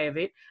doesn't have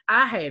it.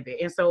 I have it.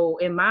 And so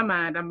in my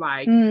mind, I'm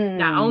like,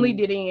 not only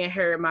did he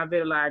inherit my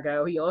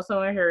vitiligo, he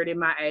also inherited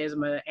my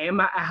asthma and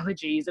my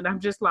allergies. And I'm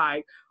just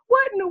like,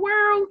 what in the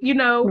world?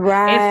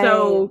 Right. And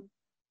so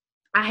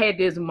I had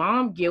this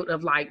mom guilt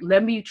of like,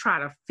 let me try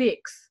to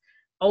fix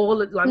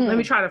let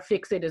me try to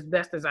fix it as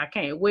best as I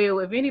can. Well,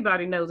 if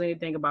anybody knows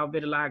anything about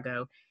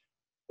vitiligo,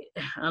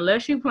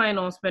 unless you plan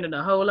on spending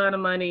a whole lot of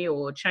money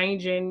or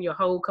changing your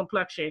whole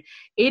complexion,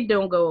 it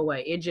don't go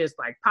away. It just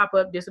like pop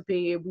up,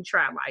 disappear. We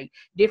try like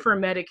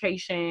different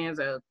medications,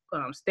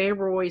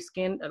 steroid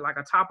skin, like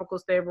a topical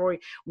steroid.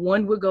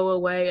 One would go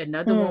away,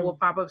 another one will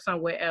pop up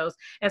somewhere else.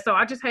 And so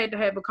I just had to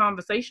have a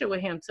conversation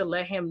with him to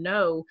let him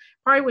know,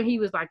 probably when he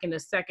was like in the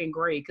second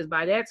grade, because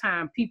by that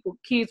time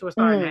kids were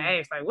starting to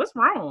ask like, what's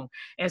wrong?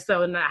 And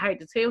so I had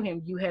to tell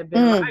him, you have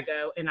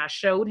vitiligo, and I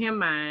showed him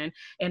mine,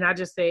 and I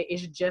just said,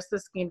 it's just a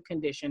skin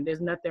condition.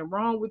 There's nothing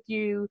wrong with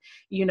you.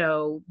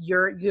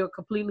 You're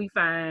completely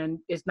fine.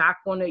 It's not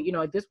going to,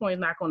 at this point,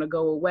 it's not going to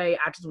go away.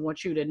 I just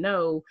want you to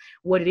know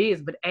what it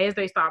is. But as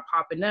they start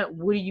popping up,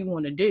 what do you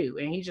want to do?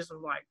 And he just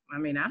was like, I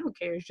don't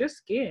care. It's just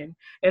skin.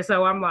 And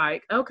so I'm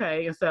like,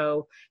 okay. And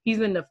so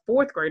he's in the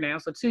 4th grade now.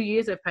 So 2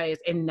 years have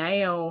passed. And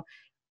now,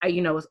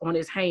 it's on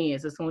his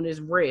hands, it's on his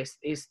wrist,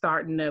 it's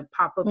starting to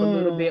pop up a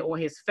little bit on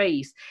his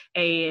face.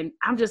 And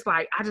I'm just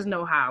like, I just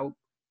know how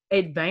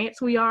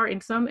advanced we are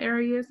in some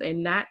areas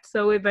and not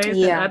so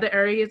advanced in other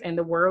areas, and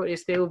the world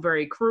is still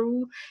very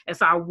cruel. And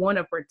so I want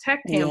to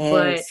protect him,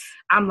 but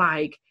I'm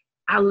like,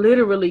 I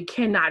literally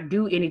cannot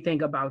do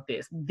anything about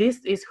this. This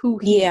is who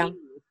he is.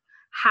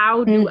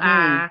 How do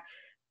I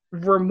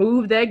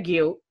remove that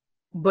guilt,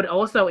 but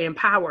also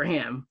empower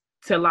him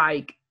to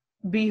like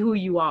be who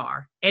you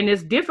are? And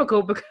it's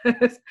difficult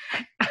because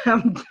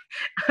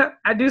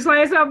I do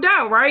slam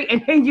self-doubt, right?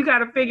 And then you got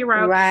to figure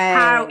out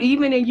how,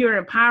 even in you're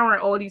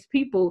empowering all these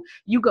people,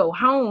 you go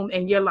home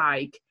and you're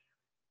like,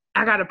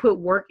 I got to put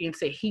work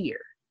into here.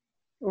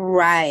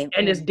 Right.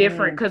 And it's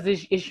different because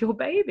it's your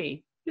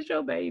baby. It's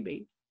your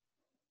baby.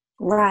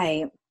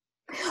 Right.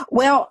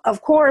 Well,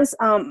 of course,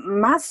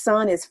 my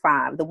son is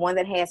 5, the one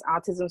that has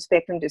autism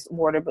spectrum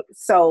disorder. But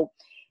so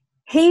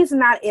he's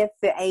not at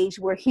the age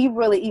where he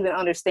really even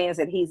understands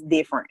that he's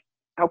different.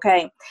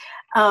 Okay.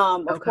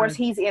 Of course,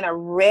 he's in a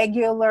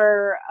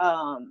regular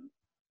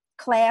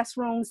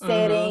classroom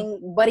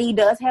setting, but he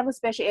does have a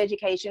special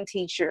education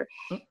teacher.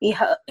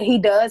 He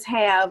does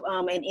have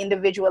an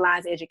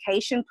individualized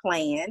education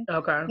plan.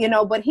 Okay. You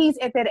know, but he's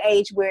at that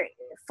age where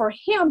for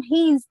him,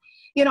 he's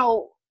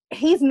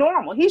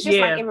normal. He's just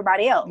like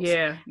everybody else.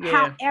 Yeah.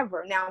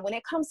 However, now when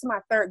it comes to my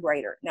 3rd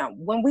grader, now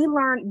when we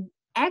learn,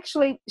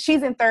 actually,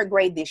 she's in 3rd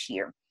grade this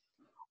year.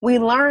 We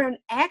learned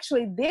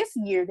actually this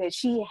year that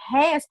she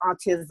has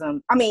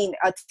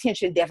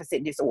attention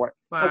deficit disorder.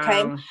 Wow.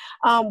 Okay.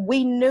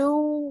 We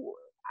knew,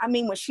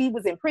 when she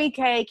was in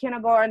pre-K,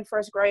 kindergarten,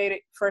 first grade.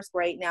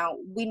 Now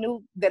we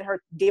knew that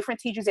her different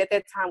teachers at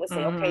that time would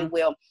say, okay,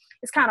 well,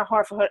 it's kind of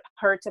hard for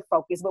her to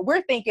focus, but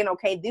we're thinking,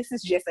 okay, this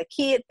is just a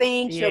kid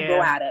thing. She'll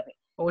grow out of it.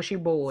 Or she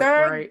bored,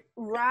 right?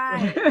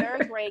 Right.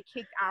 3rd grade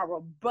kicked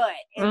our butt.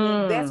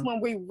 And that's when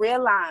we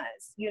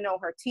realized,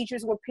 her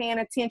teachers were paying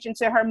attention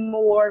to her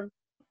more.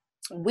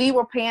 We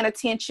were paying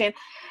attention.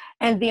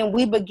 And then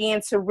we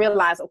began to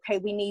realize, okay,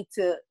 we need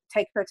to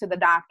take her to the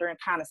doctor and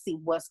kind of see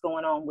what's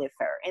going on with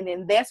her. And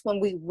then that's when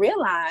we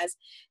realized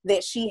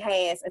that she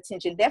has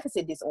attention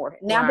deficit disorder.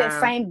 Now,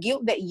 that same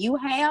guilt that you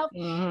have,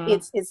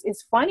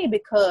 it's funny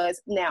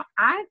because now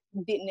I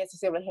didn't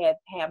necessarily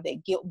have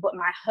that guilt, but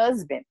my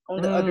husband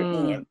on the other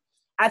end,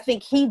 I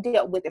think he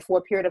dealt with it for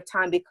a period of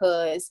time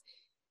because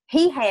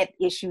he had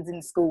issues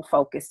in school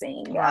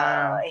focusing.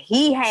 Wow.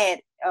 He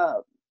had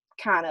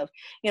kind of,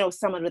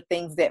 some of the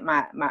things that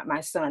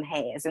my son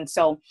has. And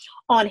so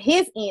on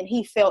his end,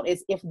 he felt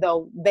as if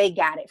though they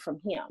got it from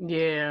him.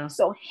 Yeah.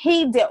 So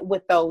he dealt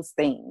with those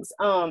things.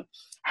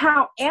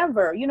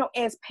 However,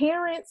 as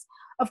parents,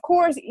 of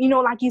course,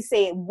 like you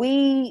said,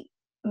 we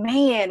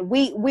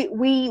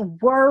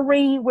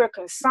worry, we're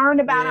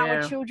concerned about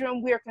our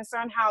children. We're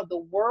concerned how the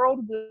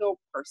world will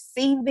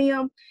perceive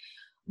them.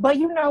 But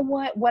you know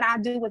what I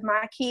do with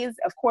my kids,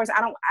 of course, I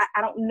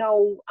don't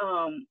know,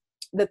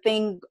 the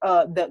thing,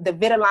 the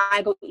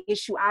vitiligo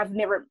issue,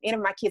 any of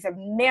my kids have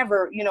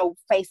never,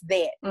 faced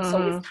that.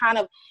 So it's kind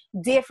of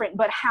different.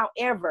 But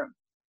however,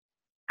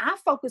 I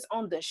focus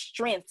on the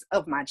strengths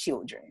of my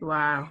children.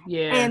 Wow.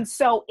 Yeah. And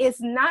so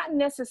it's not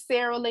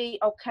necessarily,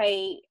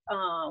 okay,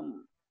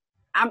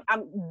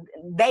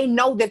 they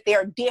know that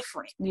they're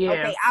different. Yeah.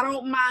 Okay. I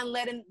don't mind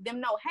letting them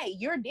know, hey,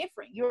 you're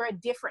different. You're a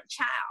different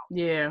child.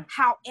 Yeah.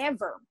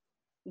 However,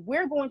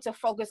 we're going to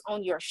focus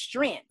on your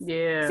strengths.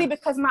 Yeah. See,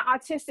 because my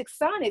autistic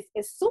son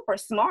is super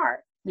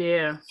smart.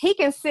 Yeah. He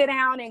can sit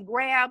down and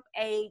grab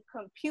a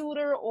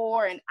computer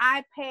or an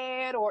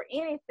iPad or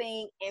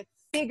anything and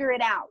figure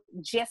it out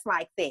just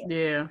like that.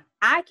 Yeah.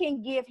 I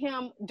can give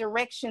him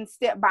direction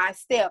step by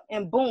step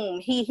and boom,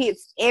 he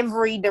hits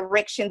every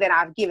direction that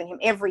I've given him,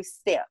 every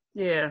step.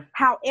 Yeah.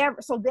 However,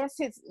 so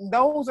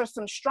those are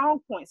some strong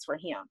points for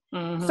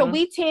him. So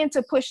we tend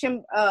to push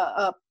him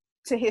up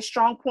to his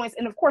strong points.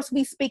 And of course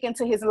we speak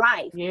into his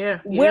life.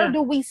 Yeah. Where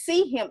do we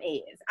see him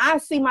as? I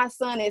see my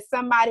son as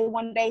somebody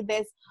one day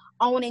that's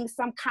owning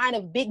some kind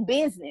of big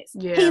business.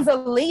 Yeah. He's a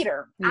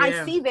leader. Yeah.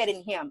 I see that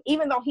in him.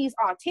 Even though he's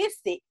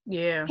autistic,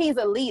 he's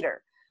a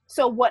leader.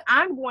 So what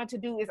I'm going to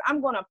do is I'm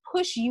going to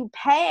push you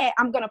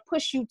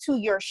to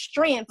your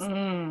strengths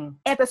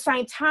at the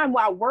same time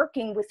while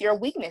working with your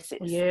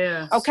weaknesses.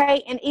 Yeah.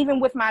 Okay. And even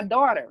with my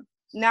daughter.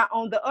 Now,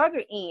 on the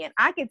other end,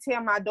 I can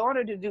tell my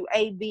daughter to do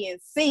A, B, and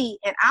C,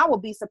 and I will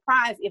be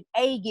surprised if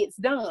A gets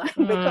done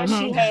because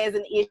she has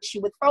an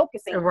issue with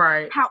focusing.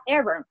 Right.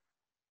 However,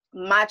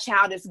 my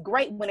child is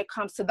great when it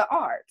comes to the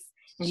arts.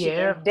 She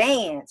can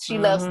dance. She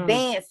loves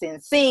dancing,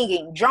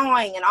 singing,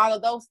 drawing, and all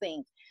of those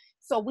things.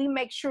 So we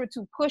make sure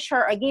to push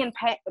her, again,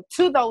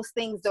 to those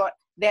things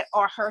that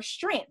are her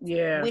strengths,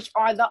 which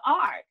are the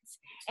arts.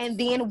 And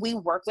then we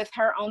work with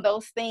her on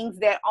those things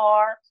that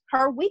are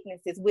her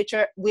weaknesses,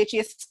 which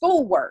is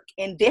schoolwork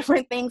and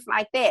different things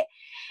like that.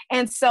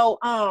 And so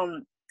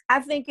I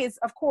think it's,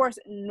 of course,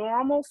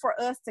 normal for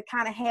us to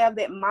kind of have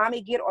that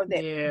mommy guilt or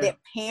that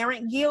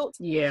parent guilt.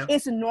 Yeah.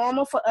 It's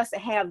normal for us to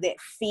have that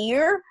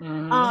fear.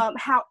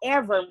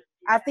 However,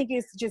 I think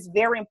it's just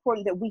very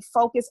important that we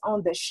focus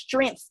on the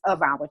strengths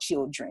of our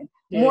children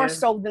more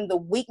so than the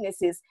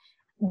weaknesses,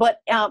 but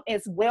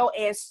as well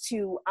as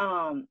to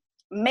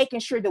making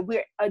sure that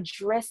we're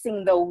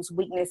addressing those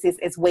weaknesses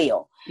as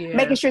well. Yeah.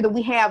 Making sure that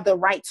we have the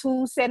right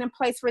tools set in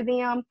place for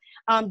them.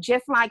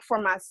 Just like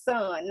for my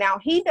son, now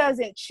he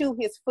doesn't chew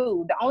his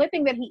food. The only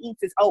thing that he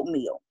eats is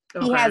oatmeal.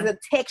 Okay. He has a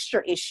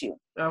texture issue.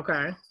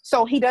 Okay.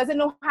 So he doesn't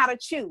know how to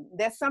chew.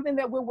 That's something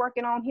that we're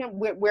working on him.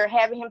 We're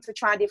having him to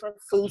try different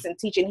foods and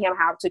teaching him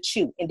how to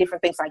chew and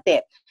different things like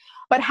that.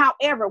 But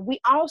however, we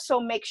also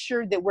make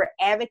sure that we're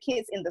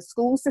advocates in the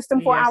school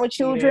system for our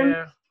children.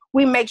 Yeah.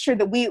 We make sure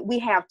that we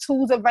have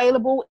tools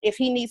available. If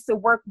he needs to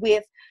work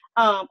with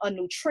a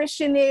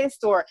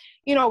nutritionist or,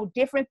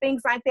 different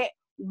things like that,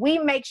 we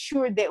make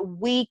sure that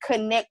we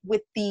connect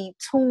with the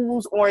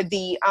tools or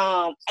the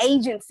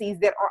agencies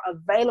that are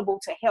available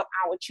to help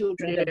our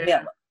children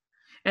develop.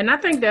 And I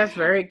think that's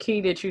very key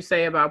that you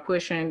say about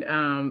pushing,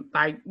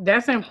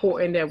 that's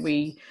important that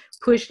we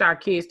pushed our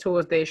kids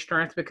towards their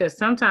strengths, because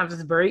sometimes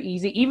it's very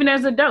easy, even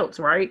as adults,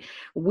 right?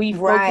 We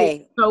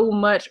focus so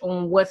much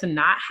on what's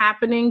not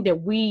happening that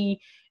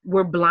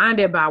we're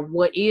blinded by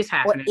what is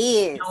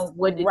happening.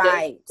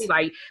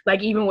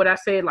 Like even what I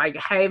said, like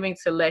having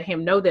to let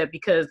him know that,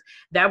 because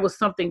that was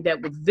something that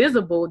was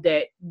visible,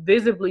 that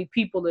visibly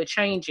people are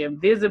changing,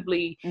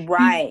 visibly he's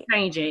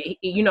changing.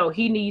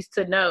 He needs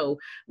to know,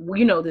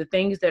 the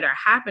things that are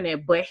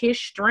happening, but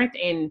his strength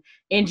in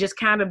just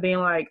kind of being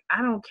like,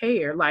 I don't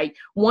care. Like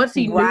once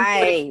he knew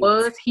what it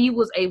was, he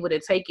was able to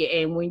take it.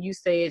 And when you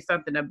said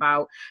something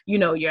about,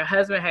 your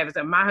husband having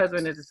something, my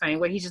husband is the same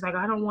way. He's just like,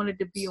 I don't want it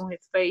to be on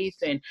his face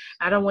and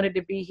I don't want it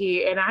to be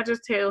here. And I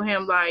just tell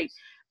him like,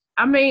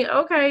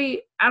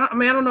 okay, I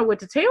don't know what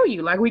to tell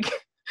you. Like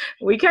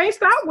we can't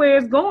stop where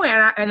it's going.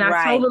 And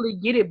I totally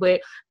get it, but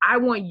I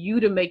want you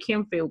to make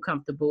him feel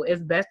comfortable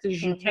as best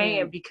as you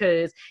can,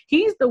 because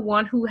he's the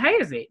one who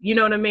has it. You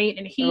know what I mean?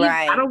 And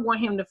I don't want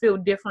him to feel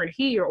different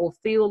here or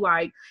feel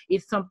like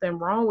it's something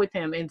wrong with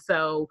him. And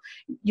so,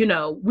 we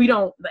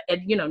don't,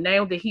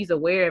 now that he's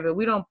aware of it,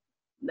 we don't,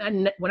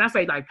 when I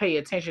say like pay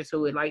attention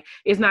to it, like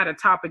it's not a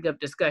topic of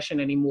discussion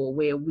anymore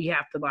where we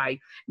have to like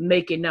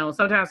make it known.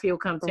 Sometimes he'll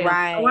come tell me,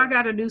 oh, I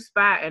got a new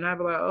spot, and I'll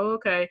be like, oh,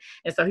 okay.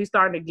 And so he's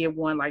starting to get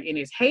one like in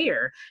his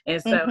hair,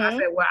 and so I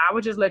said, well, I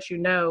would just let you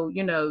know,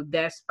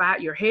 that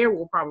spot, your hair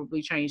will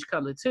probably change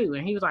color too.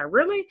 And he was like,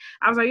 really?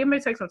 I was like, it may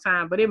take some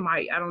time, but it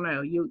might. I don't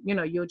know.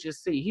 You'll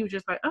just see. He was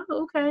just like,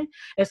 oh, okay.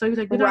 And so he was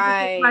like,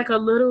 like a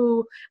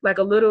little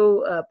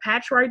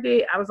patch right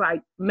there. I was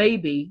like,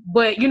 maybe,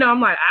 but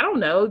I'm like, I don't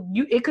know.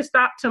 It could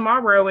stop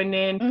tomorrow and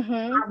then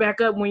start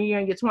back up when you're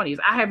in your 20s.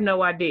 I have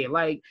no idea.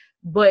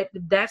 But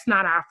that's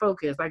not our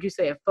focus. Like you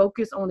said,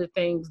 focus on the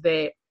things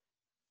that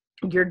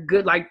you're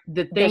good, like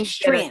the things,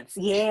 strengths,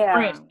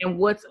 strengths, and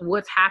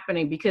what's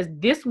happening, because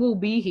this will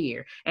be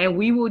here and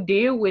we will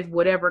deal with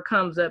whatever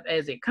comes up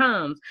as it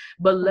comes.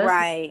 But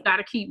let's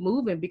gotta keep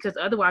moving, because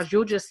otherwise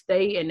you'll just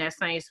stay in that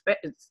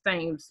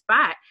same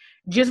spot,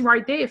 just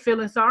right there,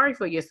 feeling sorry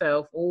for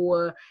yourself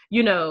or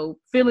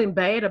feeling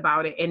bad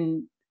about it,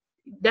 and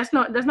that's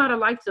not a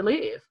life to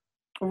live.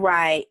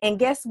 Right. And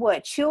guess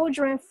what?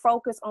 Children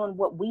focus on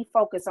what we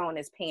focus on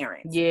as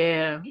parents.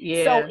 Yeah.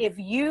 So if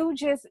you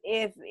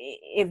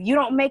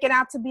don't make it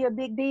out to be a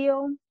big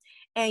deal,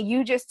 and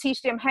you just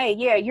teach them, hey,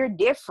 yeah, you're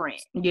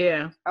different.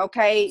 Yeah.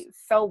 Okay.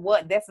 So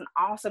what? That's an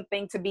awesome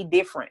thing to be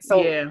different.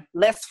 So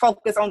let's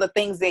focus on the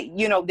things that,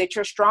 that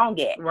you're strong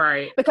at.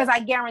 Right. Because I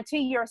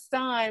guarantee your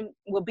son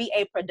will be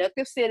a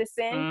productive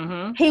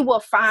citizen. He will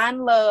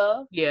find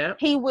love. Yeah.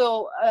 He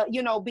will,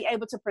 be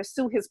able to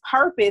pursue his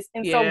purpose.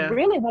 And so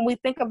really, when we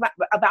think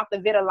about the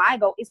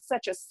vitiligo, it's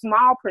such a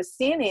small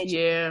percentage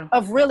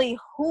of really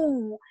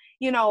who,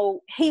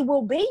 he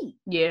will be.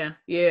 Yeah.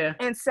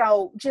 And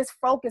so just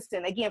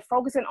focusing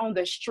on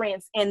the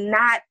strengths, and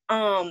not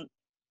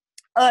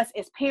us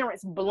as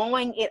parents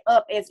blowing it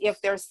up as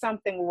if there's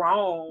something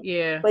wrong.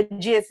 Yeah. But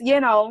just,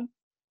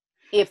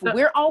 if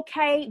we're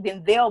okay,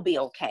 then they'll be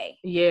okay.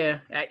 Yeah,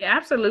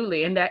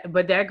 absolutely. And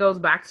that goes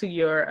back to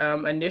your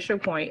initial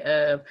point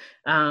of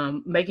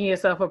making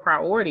yourself a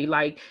priority.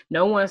 Like,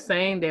 no one's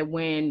saying that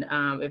when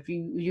if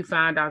you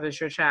find out that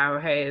your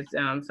child has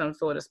some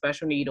sort of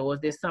special need, or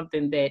is there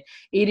something that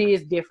it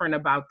is different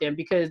about them,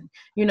 because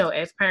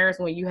as parents,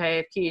 when you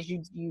have kids,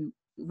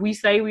 we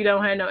say we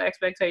don't have no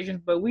expectations,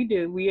 but we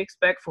do. We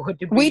expect for it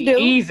to be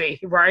easy,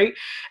 right?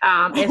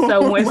 And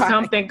so when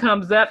something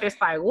comes up, it's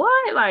like,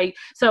 what? Like,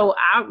 so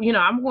I'm going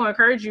to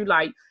encourage you,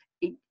 like,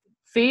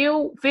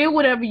 feel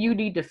whatever you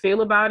need to feel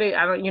about it.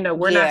 I don't,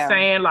 we're not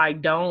saying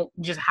like, don't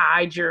just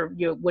hide your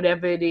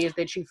whatever it is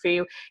that you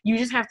feel. You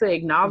just have to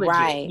acknowledge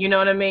it. You know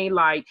what I mean?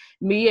 Like,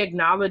 me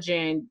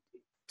acknowledging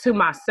to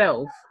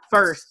myself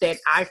first that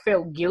I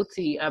felt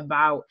guilty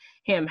about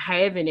him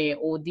having it,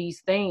 or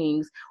these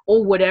things,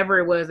 or whatever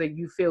it was that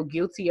you feel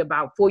guilty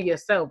about for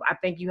yourself. I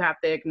think you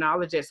have to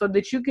acknowledge it so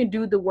that you can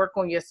do the work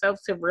on yourself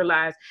to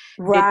realize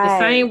that the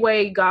same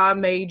way God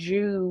made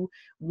you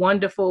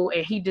wonderful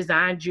and he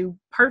designed you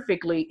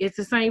perfectly, it's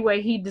the same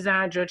way he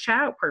designed your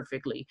child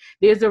perfectly.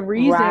 There's a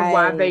reason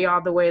why they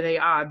are the way they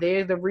are.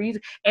 There's a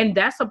reason, and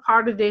that's a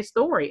part of their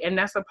story, and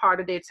that's a part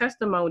of their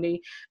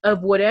testimony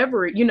of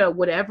whatever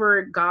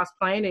God's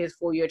plan is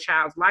for your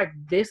child's life,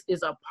 this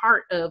is a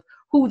part of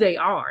who they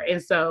are.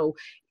 And so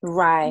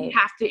we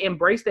have to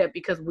embrace that,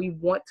 because we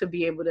want to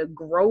be able to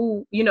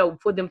grow,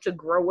 for them to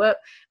grow up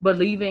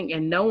believing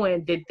and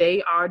knowing that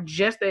they are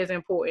just as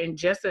important,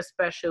 just as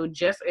special,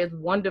 just as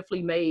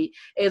wonderfully made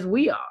as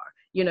we are,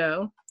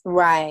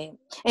 Right.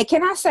 And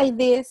can I say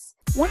this?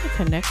 Want to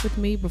connect with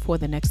me before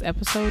the next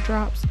episode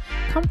drops?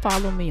 Come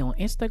follow me on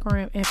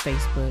Instagram and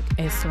Facebook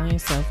at Slaying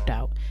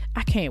Self-Doubt.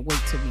 I can't wait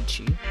to meet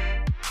you.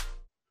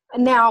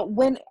 Now,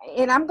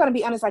 and I'm going to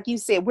be honest, like you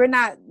said, we're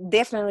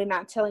definitely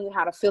not telling you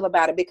how to feel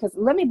about it, because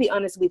let me be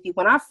honest with you.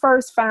 When I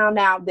first found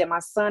out that my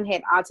son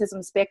had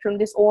autism spectrum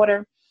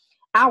disorder,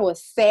 I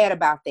was sad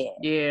about that.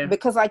 Yeah.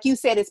 Because like you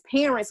said, as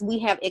parents, we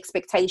have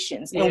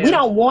expectations, and we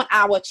don't want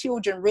our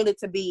children really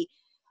to be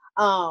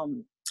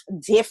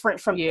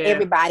different from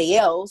everybody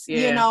else.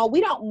 Yeah.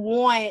 We don't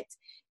want,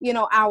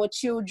 our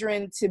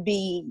children to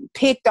be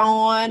picked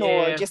on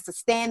or just to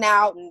stand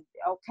out and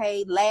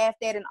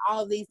laughed at and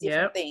all of these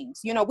different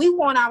things. We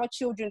want our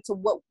children to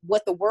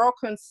what the world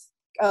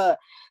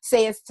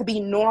says to be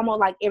normal,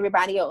 like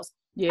everybody else.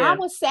 I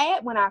was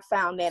sad when I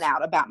found that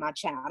out about my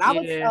child. I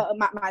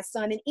was my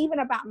son, and even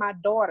about my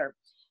daughter.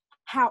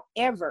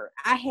 However,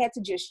 I had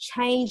to just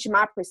change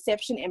my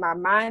perception and my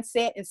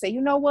mindset and say, you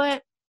know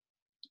what?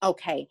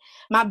 Okay,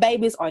 my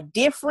babies are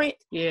different.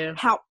 Yeah.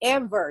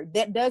 However,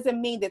 that doesn't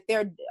mean that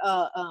they're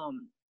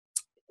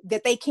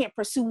that they can't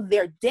pursue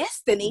their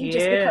destiny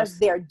just because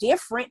they're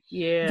different.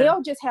 Yeah.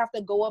 They'll just have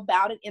to go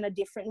about it in a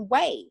different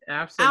way.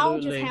 Absolutely. I'll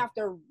just have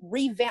to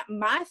revamp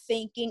my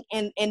thinking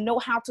and know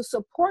how to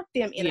support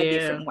them in a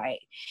different way.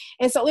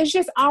 And so it's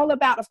just all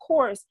about, of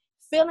course,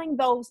 feeling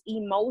those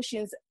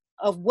emotions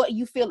of what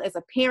you feel as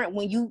a parent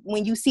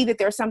when you see that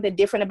there's something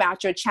different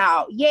about your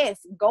child. Yes,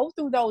 go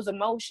through those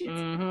emotions.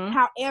 Mm-hmm.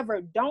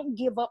 However, don't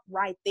give up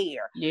right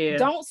there. Yeah.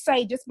 Don't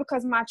say just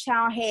because my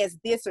child has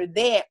this or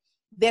that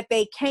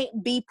they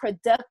can't be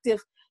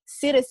productive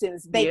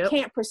citizens. They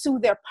can't pursue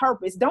their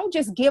purpose. Don't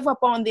just give up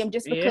on them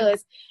just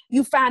because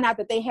you find out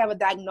that they have a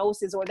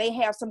diagnosis or they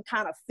have some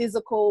kind of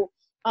physical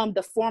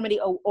deformity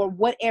or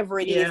whatever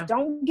it is.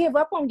 Don't give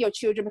up on your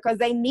children, because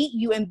they need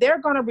you and they're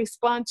going to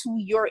respond to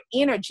your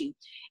energy.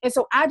 And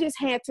so I just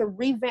had to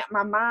revamp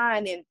my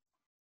mind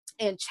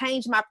and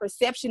change my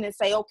perception and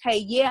say,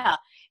 okay,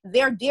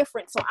 they're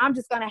different. So I'm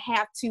just going to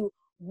have to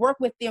work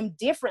with them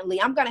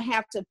differently. I'm going to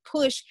have to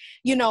push,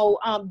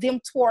 them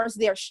towards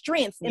their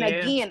strengths. And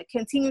again,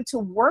 continue to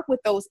work with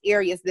those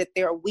areas that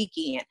they're weak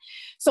in.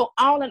 So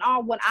all in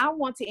all, what I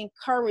want to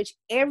encourage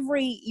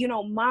every,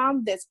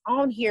 mom that's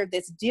on here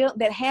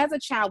that has a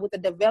child with a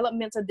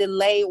developmental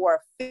delay or a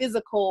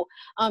physical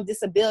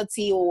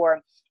disability or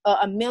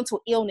a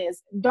mental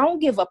illness, don't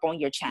give up on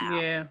your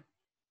child. Yeah.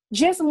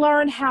 Just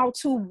learn how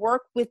to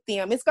work with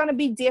them. It's going to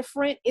be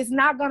different. It's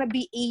not going to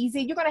be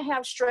easy. You're going to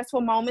have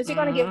stressful moments. You're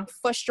going to get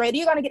frustrated.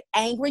 You're going to get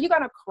angry. You're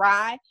going to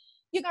cry.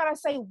 You're going to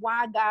say,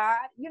 why God?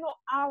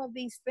 All of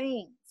these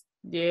things.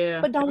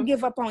 Yeah. But don't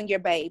give up on your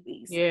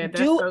babies. Yeah.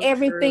 Do so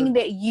everything true.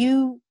 that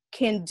you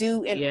can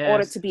do in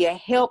order to be a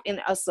help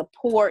and a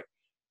support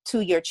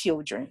to your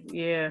children.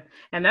 Yeah.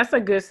 And that's a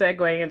good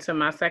segue into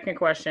my second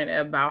question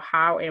about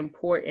how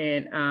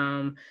important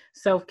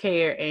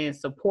self-care and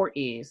support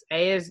is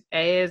as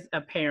a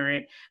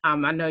parent. I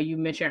know you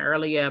mentioned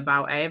earlier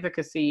about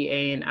advocacy,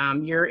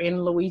 and you're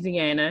in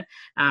Louisiana.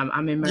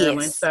 I'm in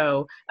Maryland. Yes.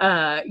 So,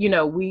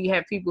 we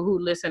have people who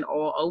listen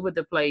all over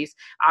the place.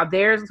 Are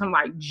there some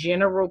like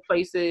general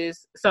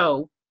places?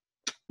 So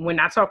when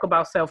I talk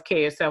about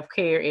self-care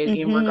is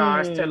in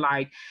regards to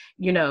like,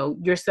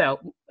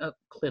 yourself,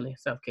 clearly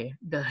self-care,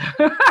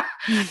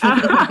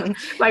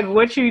 like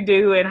what you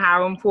do and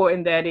how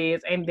important that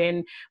is. And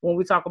then when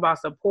we talk about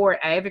support,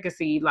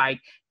 advocacy,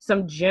 like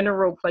some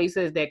general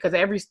places that, because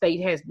every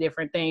state has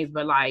different things,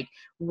 but like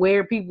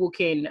where people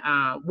can,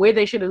 where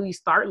they should at least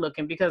start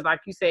looking, because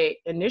like you said,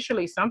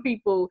 initially, some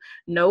people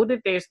know that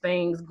there's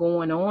things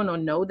going on or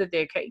know that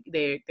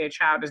their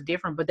child is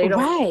different, but they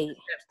don't know the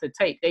steps to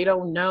take. They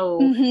don't know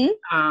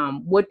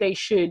what they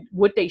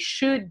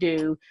should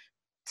do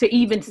to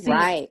even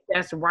see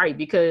that's right,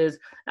 because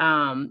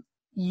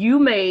you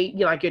may,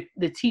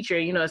 the teacher,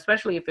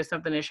 especially if it's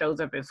something that shows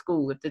up in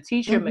school, if the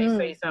teacher may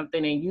say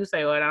something and you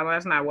say, no,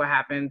 that's not what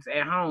happens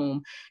at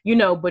home,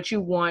 but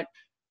you want,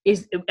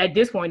 is at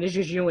this point, it's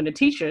just you and the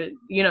teacher,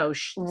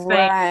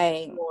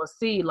 saying or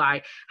see,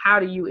 like, how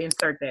do you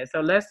insert that? So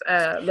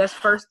let's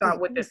first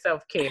start with the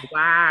self-care.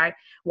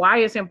 Why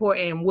it's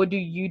important, and what do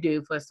you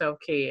do for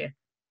self-care?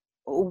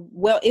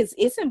 Well,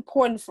 it's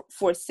important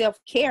for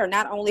self-care,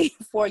 not only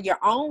for your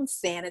own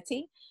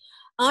sanity,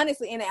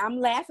 honestly, and I'm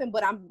laughing,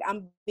 but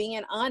I'm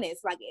being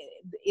honest. Like,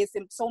 it's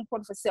so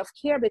important for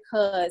self-care,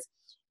 because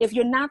if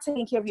you're not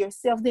taking care of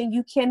yourself, then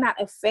you cannot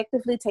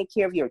effectively take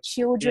care of your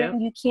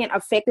children. You can't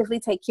effectively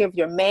take care of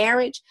your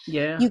marriage.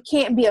 You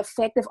can't be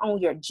effective on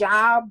your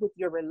job, with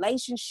your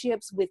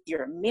relationships, with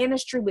your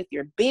ministry, with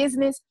your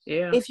business.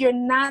 If you're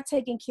not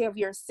taking care of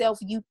yourself,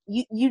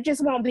 you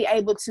just won't be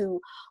able to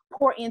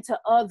pour into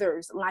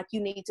others like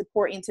you need to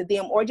pour into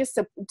them, or just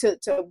to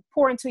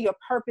pour into your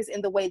purpose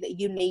in the way that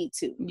you need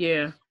to.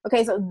 Yeah.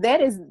 Okay, so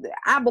that is,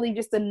 I believe,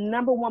 just the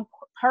number one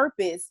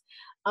purpose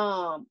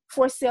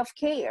for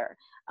self-care.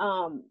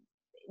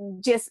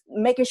 Just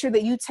making sure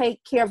that you take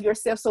care of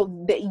yourself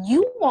so that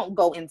you won't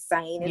go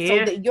insane, and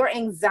so that your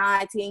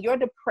anxiety and your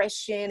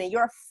depression and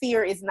your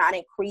fear is not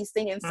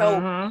increasing, and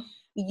so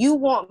you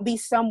won't be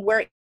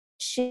somewhere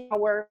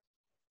shower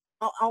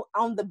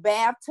on the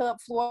bathtub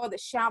floor, the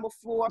shower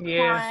floor,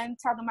 crying,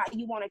 talking about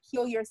you want to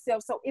kill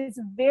yourself. So it's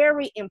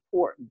very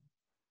important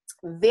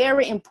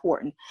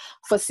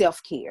for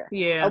self-care.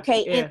 Yeah.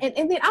 Okay. Yeah.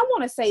 And then I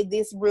want to say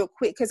this real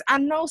quick, because I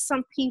know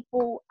some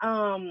people,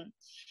 some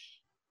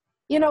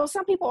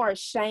people are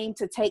ashamed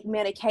to take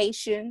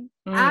medication.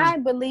 I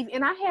believe,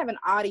 and I have an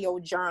audio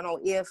journal,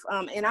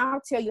 and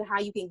I'll tell you how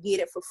you can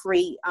get it for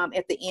free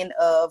at the end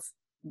of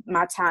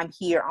my time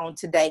here on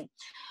today.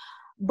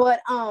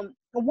 But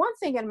one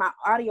thing in my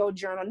audio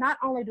journal, not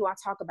only do I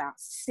talk about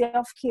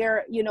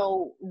self-care,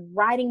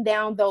 writing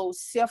down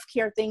those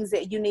self-care things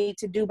that you need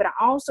to do, but I'm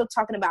also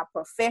talking about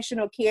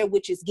professional care,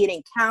 which is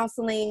getting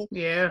counseling,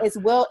 as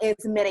well as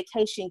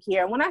medication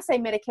care. When I say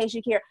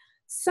medication care,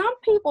 some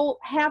people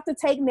have to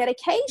take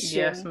medication,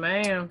 yes,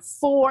 ma'am,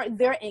 for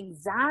their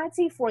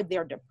anxiety, for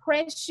their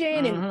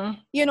depression,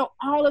 and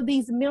all of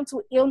these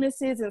mental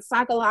illnesses and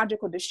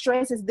psychological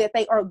distresses that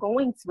they are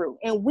going through.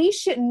 And we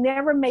should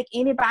never make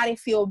anybody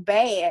feel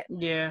bad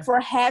for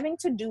having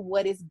to do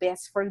what is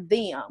best for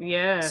them.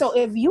 So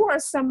if you are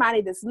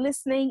somebody that's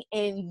listening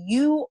and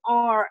you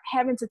are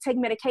having to take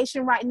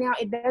medication right now,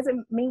 it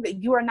doesn't mean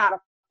that you are not a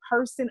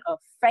person of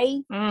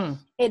faith.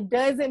 It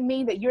doesn't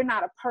mean that you're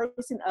not a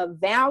person of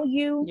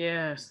value.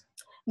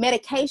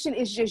 Medication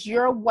is just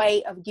your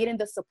way of getting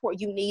the support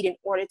you need in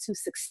order to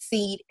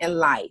succeed in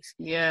life.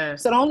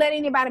 So don't let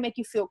anybody make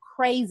you feel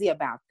crazy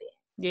about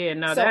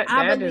that. So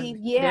I believe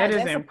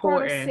that's important. A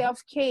part of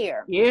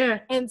self-care.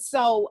 And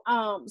so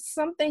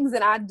some things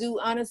that I do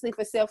honestly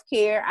for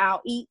self-care,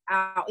 I'll eat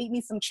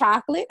me some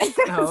chocolate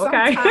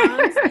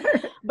sometimes.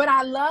 But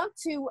I love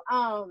to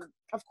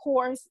of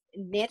course,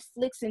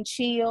 Netflix and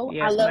chill.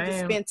 I love to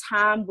spend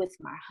time with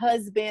my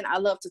husband. I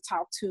love to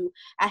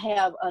I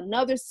have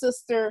another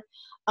sister.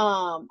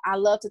 I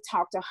love to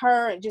talk to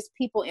her, and just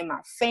people in my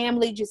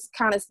family, just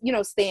kind of,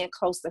 staying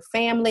close to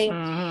family.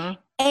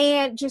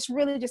 And just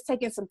really just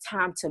taking some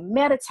time to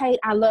meditate.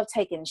 I love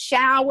taking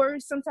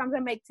showers. Sometimes I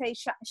may take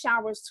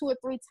showers 2 or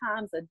 3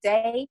 times a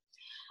day.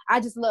 I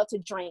just love to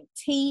drink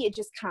tea. It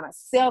just kind of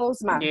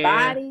settles my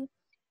body.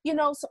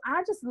 So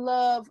I just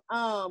love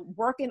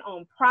working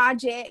on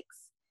projects.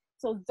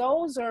 So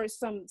those are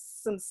some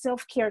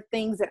self-care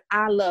things that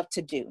I love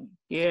to do.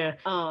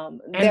 And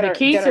the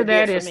key to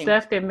that is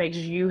stuff that makes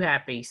you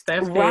happy.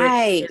 Stuff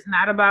that it's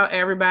not about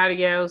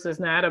everybody else. It's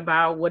not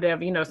about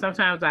whatever.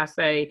 Sometimes I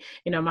say,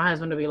 my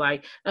husband will be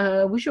like,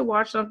 we should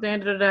watch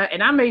something.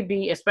 And I may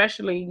be,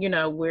 especially,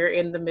 we're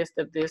in the midst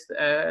of this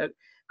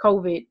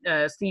COVID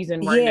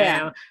season right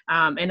now.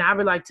 And I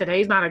be like,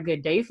 today's not a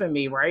good day for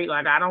me, right?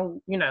 Like, I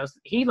don't,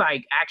 he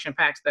like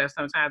action-packed stuff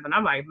sometimes. And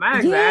I'm like, my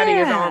anxiety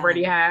is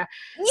already high.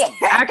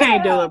 I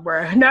can't do it,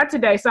 bro. Not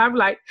today. So I'm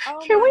like,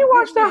 can we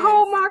watch the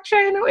Hallmark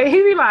Channel? And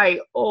he be like,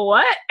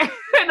 what?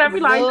 And I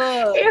be like,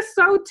 it's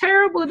so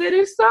terrible that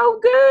it's so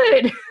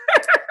good.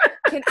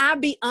 Can I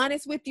be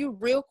honest with you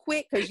real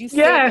quick? Because you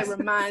said it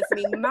reminds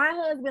me. My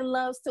husband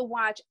loves to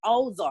watch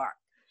Ozark.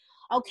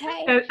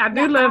 Okay, I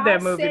do love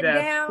that movie.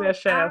 That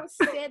show. I'll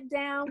sit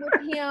down with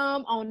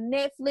him on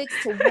Netflix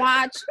to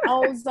watch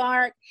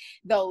Ozark,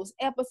 those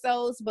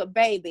episodes. But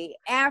baby,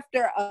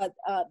 after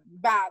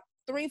about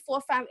 3,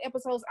 4, 5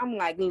 episodes, I'm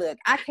like, look,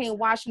 I can't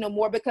watch no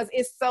more, because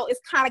it's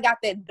kind of got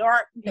that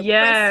dark,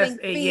 depressing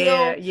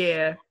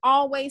feel.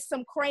 Always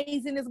some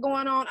craziness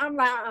going on. I'm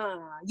like,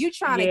 you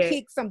trying to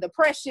kick some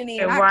depression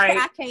in?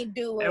 I can't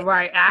do it.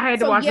 I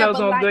had to watch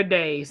those on good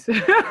days.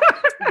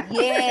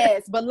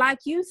 But like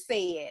you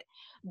said,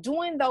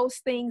 doing those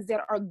things that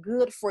are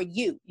good for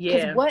you.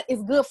 Because what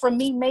is good for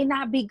me may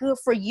not be good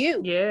for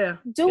you.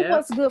 Do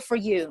what's good for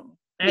you.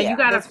 And you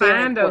got to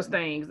find those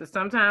things.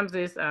 Sometimes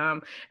it's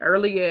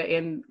earlier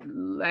in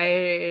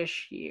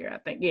last year, I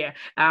think.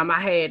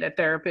 I had a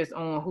therapist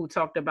on who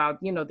talked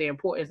about, the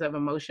importance of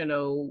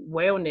emotional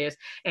wellness.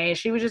 And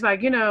she was just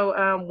like,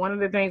 one of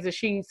the things that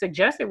she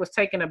suggested was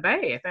taking a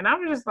bath. And I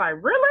was just like,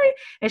 really?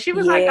 And she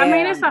was like, I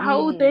mean, it's a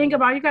whole thing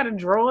about you got to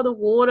draw the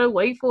water,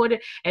 wait for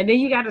it. And then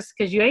you got to,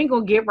 because you ain't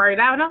going to get right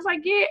out. And I was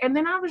like, And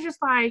then I was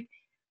just like,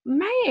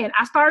 man,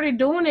 I started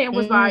doing it and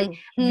was like,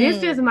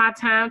 this is my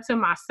time to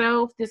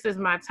myself. This is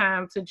my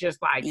time to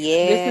just like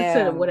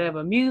listen to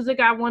whatever music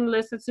I want to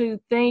listen to,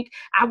 think.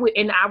 I would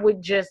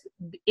just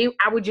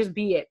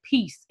be at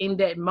peace in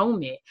that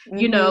moment,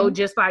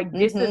 just like,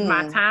 this is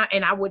my time.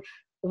 And I would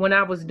when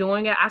I was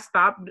doing it, I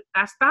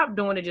stopped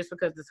doing it just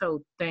because this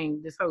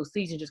whole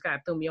season just kind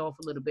of threw me off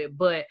a little bit.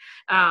 But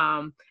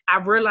I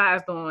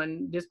realized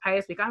on this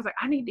past week, I was like,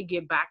 I need to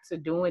get back to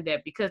doing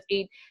that because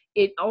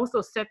it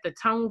also set the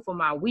tone for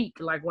my week.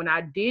 Like when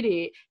I did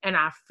it and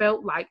I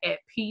felt like at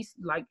peace,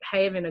 like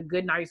having a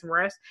good night's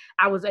rest,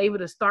 I was able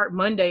to start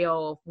Monday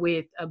off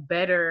with a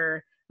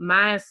better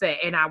mindset,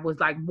 and I was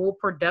like more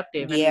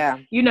productive. Yeah.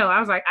 And, I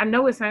was like, I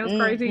know it sounds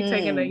crazy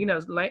taking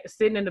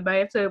sitting in the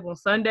bathtub on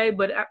Sunday,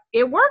 but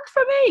it worked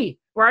for me,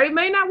 right? It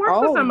may not work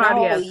for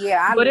somebody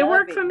else, but it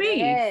worked for me.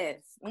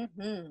 Yes.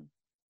 Mm-hmm.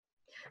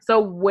 So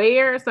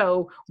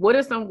what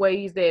are some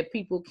ways that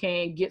people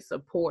can get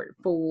support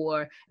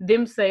for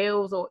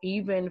themselves or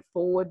even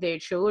for their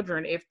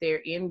children if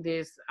they're in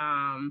this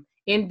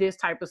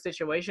type of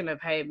situation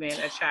of having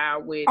a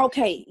child with?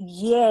 Okay.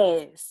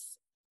 Yes.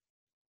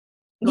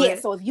 Yeah,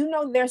 so if you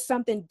know there's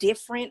something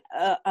different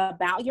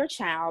about your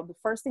child, the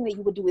first thing that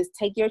you would do is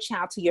take your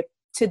child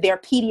to their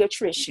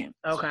pediatrician.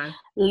 Okay.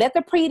 Let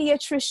the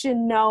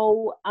pediatrician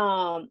know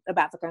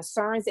about the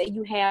concerns that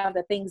you have,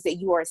 the things that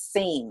you are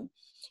seeing.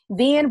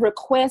 Then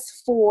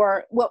request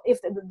for,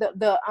 if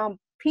the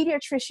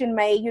pediatrician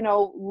may,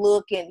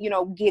 look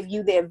and, give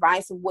you the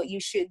advice of what you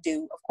should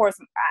do. Of course,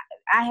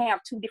 I have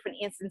two different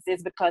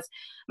instances because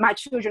my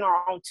children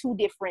are on two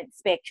different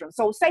spectrums.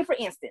 So say, for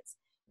instance,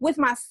 with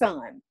my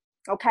son,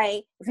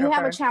 okay, if you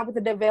have a child with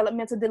a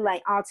developmental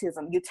delay,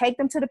 autism, you take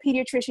them to the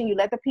pediatrician, you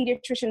let the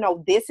pediatrician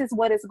know this is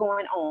what is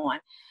going on.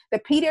 The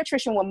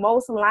pediatrician will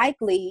most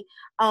likely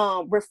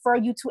refer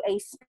you to a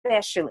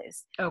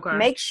specialist. Okay.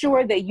 Make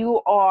sure that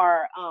you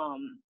are,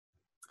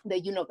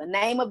 that you know the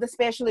name of the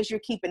specialist, you're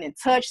keeping in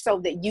touch so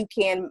that you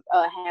can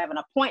have an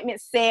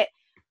appointment set.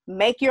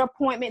 Make your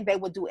appointment. They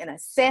will do an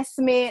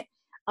assessment.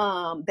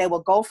 They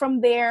will go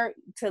from there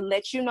to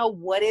let you know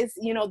what is,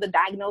 the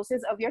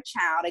diagnosis of your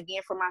child.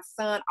 Again, for my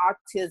son,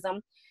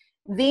 autism.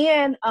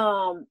 Then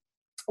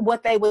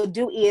what they will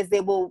do is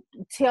they will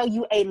tell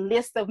you a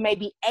list of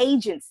maybe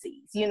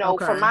agencies.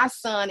 For my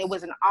son, it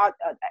was an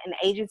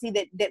agency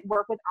that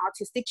worked with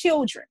autistic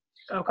children.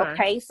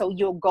 Okay, so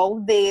you'll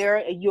go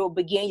there, you'll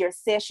begin your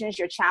sessions.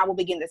 Your child will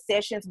begin the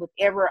sessions with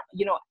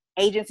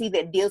agency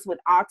that deals with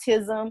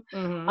autism.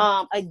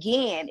 Mm-hmm.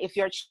 Again, if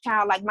your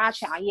child, like my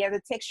child, he has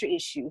a texture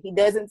issue.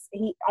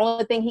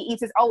 Only thing he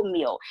eats is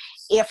oatmeal.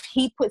 If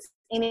he puts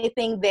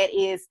anything that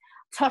is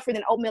tougher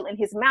than oatmeal in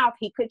his mouth,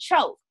 he could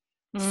choke.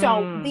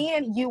 So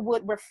then you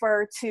would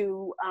refer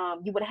to,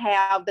 you would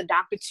have the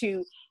doctor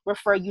to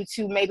refer you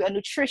to maybe a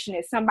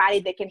nutritionist, somebody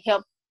that can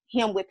help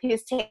him with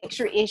his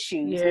texture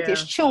issues, with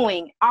his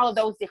chewing, all of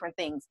those different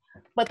things.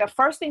 But the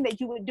first thing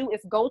that you would do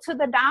is go to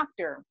the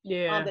doctor.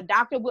 The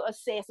doctor will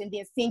assess and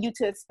then send you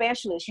to a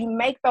specialist. You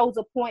make those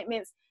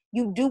appointments.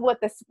 You do what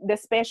the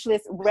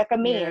specialist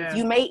recommends.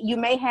 You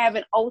may have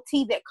an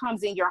OT that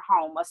comes in your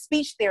home, a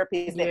speech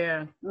therapist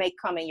that may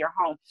come in your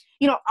home.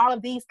 All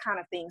of these kind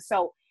of things.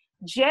 So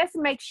just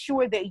make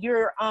sure that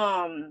you're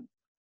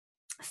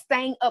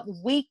staying up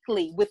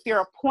weekly with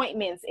your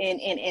appointments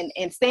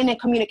and staying in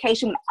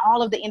communication with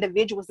all of the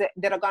individuals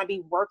that are going to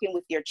be working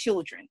with your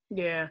children.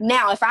 Yeah.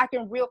 Now, if I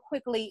can real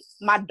quickly,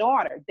 my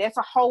daughter, that's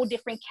a whole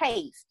different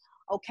case.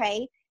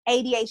 Okay.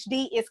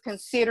 ADHD is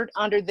considered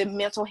under the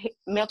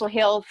mental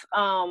health,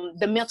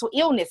 the mental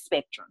illness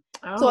spectrum.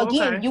 So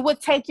again, you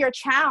would take your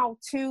child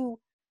to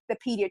the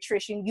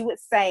pediatrician. You would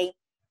say,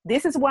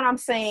 this is what I'm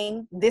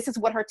saying. This is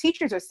what her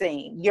teachers are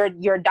saying.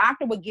 Your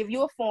doctor would give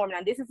you a form.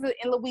 Now, this is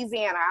in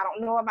Louisiana. I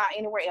don't know about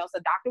anywhere else. The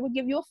doctor would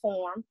give you a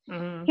form.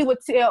 Mm-hmm. He would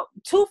tell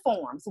two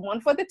forms,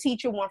 one for the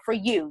teacher, one for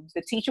you.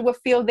 The teacher would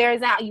fill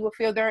theirs out. You would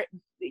fill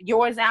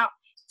yours out,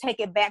 take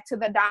it back to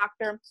the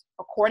doctor.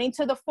 According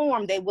to the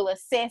form, they will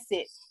assess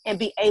it and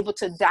be able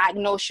to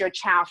diagnose your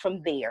child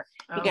from there.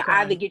 You can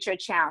either get your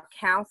child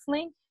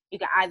counseling. You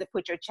can either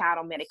put your child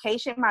on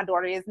medication. My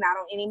daughter is not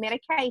on any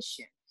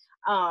medication.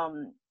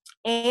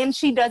 And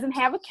she doesn't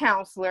have a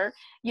counselor.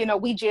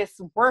 We just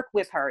work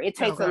with her. It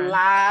takes a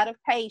lot of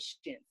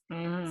patience.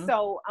 Mm-hmm.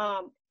 So,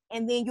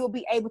 and then you'll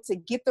be able to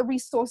get the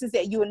resources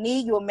that you'll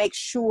need. You'll make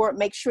sure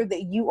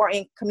that you are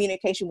in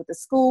communication with the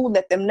school.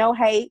 Let them know,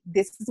 hey,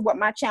 this is what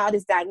my child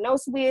is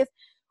diagnosed with.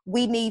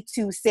 We need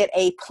to set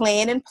a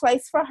plan in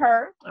place for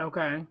her.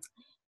 Okay.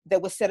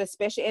 That will set a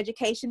special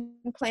education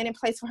plan in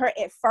place for her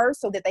at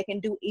first so that they can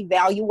do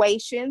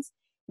evaluations.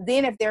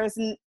 Then if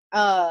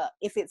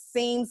it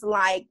seems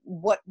like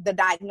what the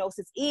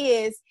diagnosis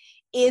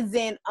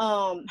isn't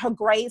her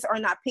grades are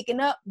not picking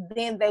up,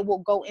 then they will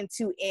go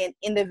into an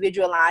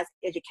individualized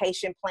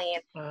education plan,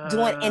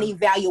 doing an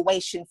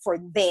evaluation for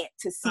that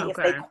to see if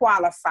they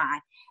qualify,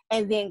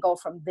 and then go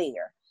from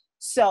there.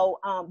 So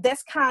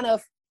that's kind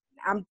of,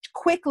 I'm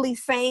quickly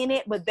saying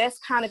it, but that's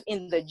kind of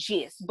in the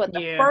gist. But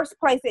the first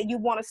place that you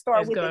want to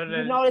start with, if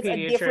you notice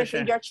a difference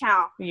in your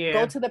child,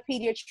 go to the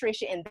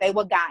pediatrician and they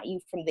will guide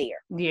you from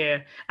there.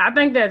 Yeah. I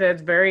think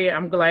that's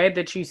I'm glad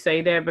that you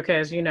say that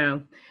because,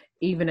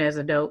 even as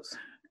adults,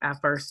 our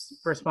first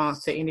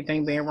response to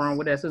anything being wrong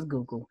with us is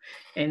Google.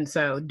 And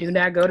so do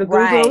not go to Google.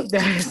 Right.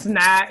 That's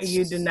not,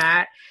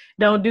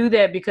 don't do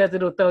that, because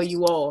it'll throw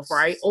you off,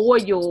 right? Or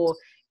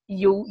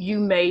you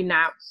may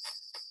not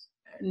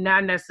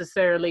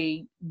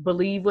necessarily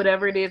believe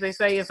whatever it is they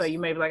say, and so you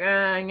may be like,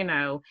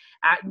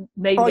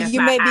 maybe Or that's you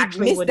not may be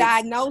actually what it is.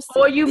 misdiagnosed.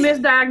 Or you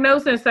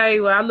misdiagnose and say,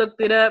 well, I looked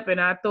it up and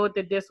I thought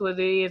that this was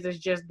it. It's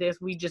just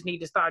this. We just need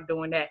to start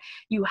doing that.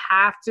 You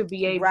have to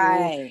be able.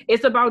 Right.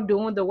 It's about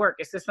doing the work.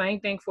 It's the same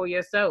thing for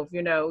yourself.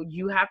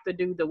 You have to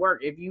do the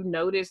work. If you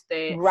notice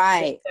that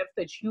right. the steps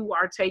that you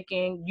are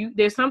taking,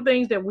 there's some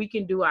things that we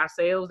can do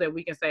ourselves that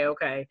we can say,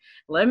 okay,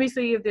 let me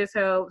see if this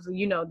helps.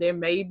 There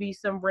may be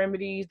some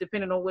remedies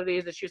depending on what it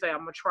is that you say, I'm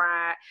gonna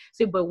try it.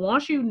 See, but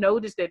once you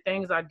notice that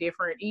things are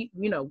different,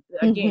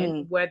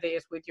 again, whether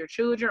it's with your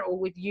children or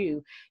with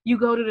you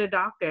go to the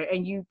doctor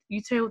and you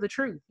tell the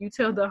truth. You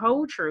tell the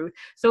whole truth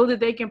so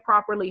that they can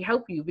properly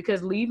help you,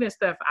 because leaving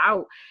stuff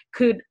out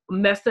could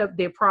mess up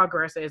their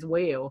progress as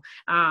well.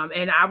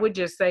 And I would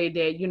just say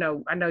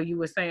that, I know you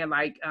were saying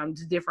like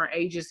different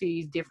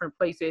agencies, different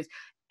places,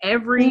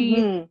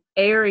 every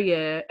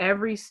area,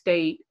 every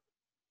state,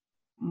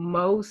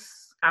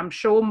 I'm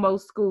sure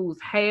most schools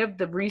have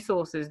the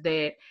resources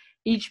that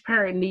each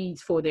parent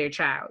needs for their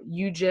child.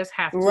 You just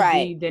have to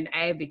be an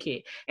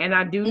advocate. And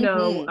I do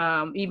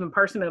know, even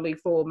personally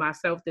for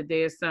myself, that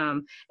there's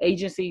some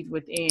agencies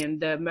within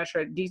the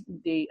Metro,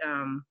 DC,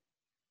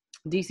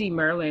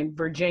 Maryland,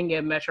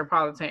 Virginia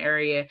metropolitan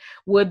area,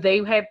 where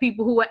they have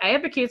people who are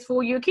advocates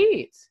for your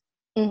kids.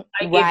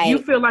 If you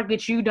feel like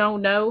that you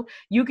don't know,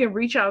 you can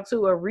reach out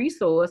to a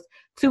resource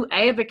to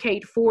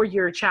advocate for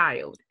your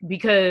child,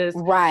 because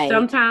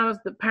sometimes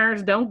the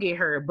parents don't get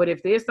heard. But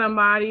if there's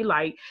somebody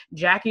like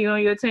Jackie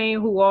on your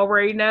team who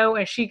already know,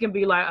 and she can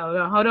be like,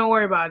 oh, don't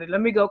worry about it, let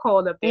me go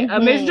call up there,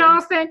 Miss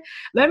Johnston,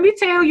 let me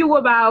tell you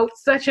about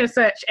such and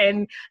such,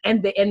 and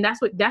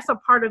that's a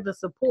part of the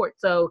support.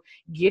 So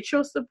get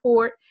your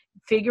support.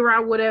 Figure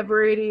out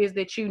whatever it is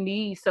that you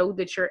need so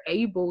that you're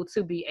able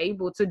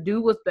to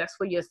do what's best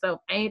for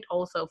yourself and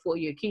also for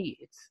your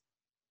kids.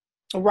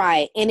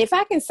 Right. And if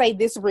I can say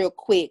this real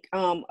quick,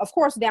 of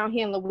course, down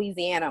here in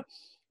Louisiana,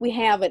 we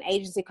have an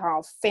agency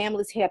called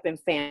Families Helping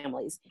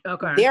Families.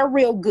 Okay. They're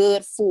real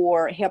good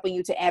for helping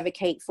you to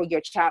advocate for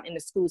your child in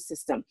the school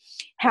system.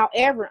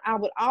 However, I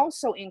would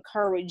also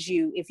encourage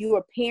you, if you're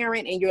a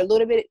parent and you're a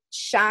little bit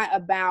shy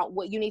about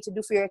what you need to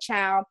do for your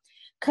child,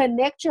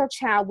 connect your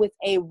child with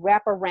a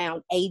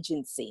wraparound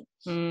agency,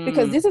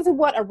 because this is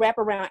what a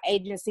wraparound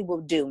agency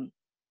will do.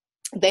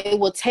 They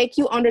will take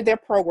you under their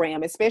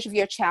program, especially if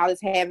your child is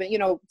having,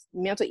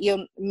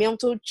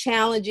 mental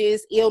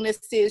challenges,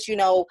 illnesses,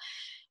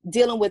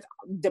 dealing with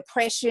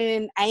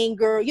depression,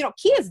 anger.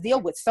 Kids deal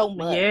with so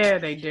much. Yeah,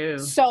 they do.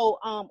 So,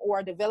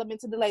 or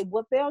developmental delay.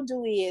 What they'll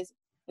do is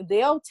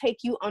they'll take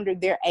you under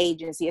their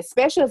agency,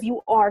 especially if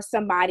you are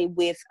somebody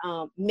with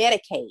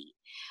Medicaid.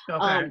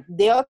 Okay.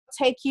 They'll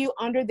take you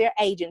under their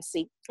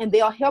agency and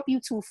they'll help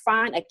you to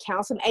find a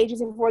counseling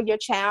agency for your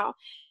child.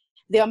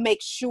 They'll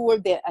make sure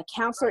that a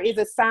counselor is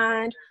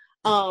assigned,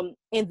 and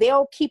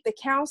they'll keep the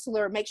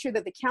counselor, make sure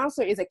that the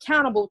counselor is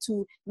accountable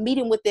to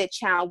meeting with that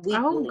child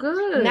weekly. Oh,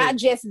 good. Not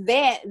just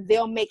that,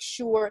 they'll make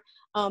sure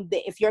that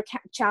if your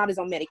child is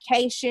on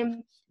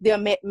medication, they'll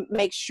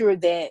make sure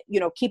that,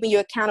 keeping you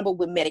accountable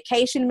with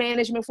medication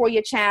management for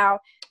your child.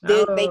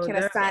 They can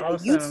assign a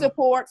youth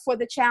support for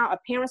the child, a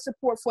parent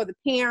support for the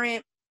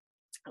parent,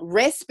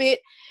 respite,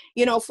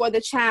 for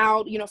the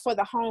child, for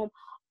the home,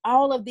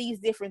 all of these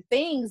different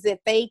things that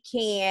they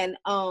can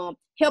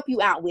help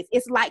you out with.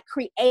 It's like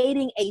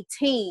creating a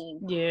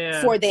team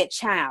for that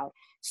child.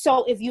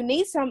 So if you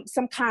need some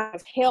kind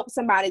of help,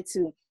 somebody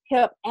to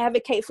help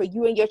advocate for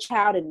you and your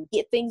child and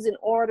get things in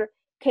order,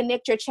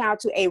 connect your child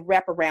to a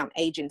wraparound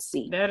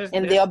agency,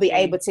 and they'll be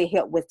able to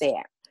help with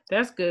that.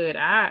 That's good.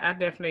 I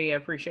definitely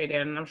appreciate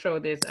that. And I'm sure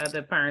there's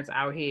other parents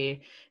out here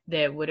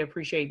that would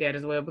appreciate that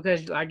as well.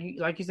 Because like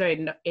you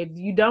said, if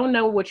you don't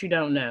know what you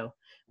don't know,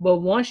 but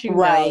once you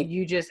know,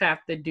 you just have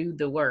to do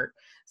the work.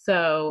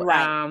 So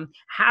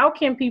how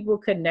can people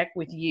connect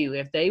with you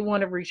if they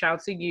want to reach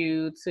out to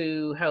you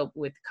to help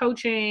with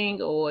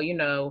coaching or,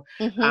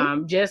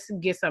 just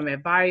get some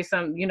advice,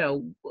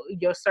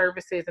 your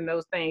services and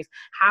those things?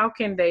 How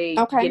can they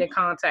get in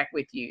contact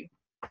with you?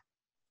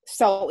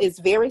 So it's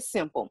very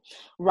simple.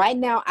 Right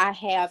now, I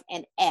have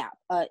an app,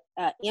 a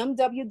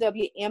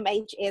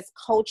MWWMHS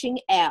coaching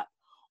app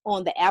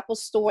on the Apple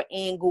Store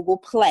and Google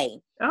Play.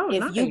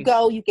 If you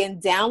go, you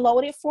can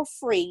download it for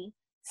free,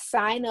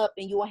 sign up,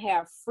 and you will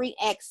have free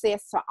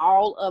access to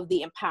all of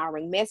the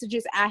empowering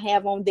messages I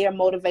have on there,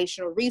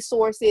 motivational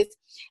resources,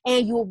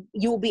 and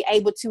you'll be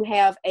able to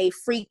have a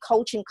free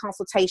coaching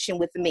consultation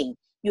with me.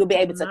 You'll be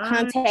able to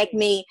contact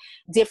me,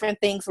 different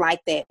things like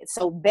that.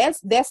 So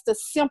that's the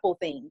simple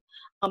thing.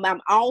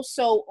 I'm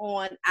also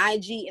on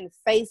IG and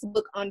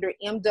Facebook under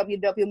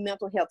MWW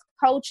Mental Health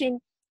Coaching.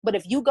 But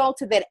if you go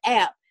to that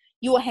app,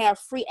 you will have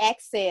free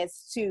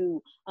access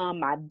to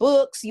my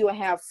books. You will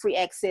have free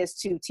access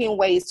to 10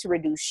 ways to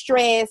reduce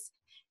stress.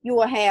 You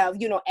will have,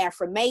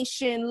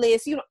 affirmation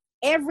lists,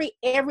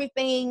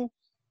 everything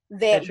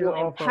that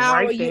will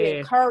empower you,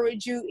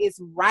 encourage you is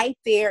right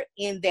there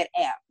in that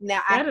app.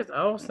 Now, that is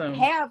awesome.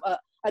 Have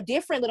a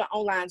different little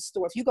online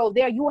store. If you go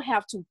there, you will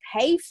have to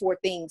pay for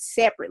things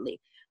separately.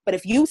 But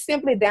if you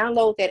simply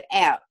download that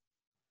app,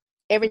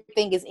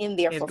 everything is in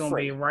there for free. It's going to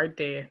be right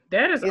there.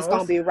 That is awesome. It's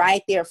going to be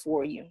right there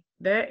for you.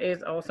 That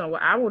is awesome.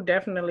 Well, I will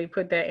definitely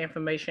put that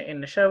information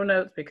in the show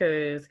notes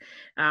because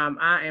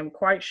I am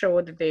quite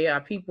sure that there are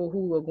people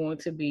who are going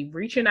to be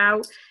reaching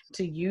out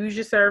to use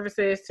your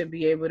services to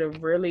be able to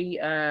really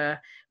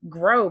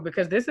grow,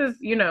 because this is,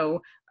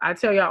 I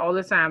tell y'all all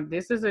the time,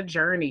 this is a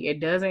journey. It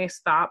doesn't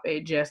stop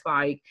at just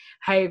like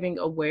having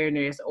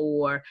awareness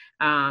or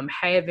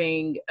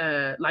having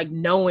like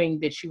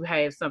knowing that you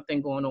have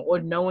something going on or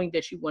knowing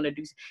that you want to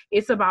do.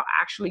 It's about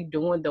actually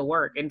doing the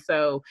work. And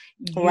so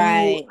you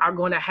are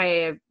going to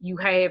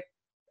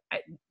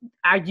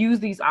I use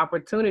these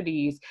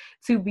opportunities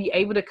to be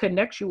able to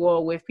connect you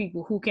all with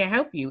people who can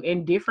help you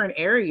in different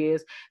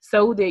areas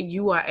so that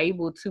you are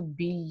able to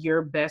be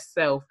your best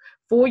self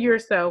for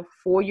yourself,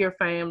 for your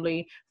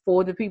family,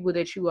 for the people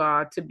that you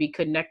are to be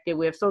connected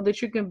with, so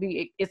that you can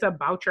be, it's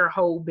about your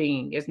whole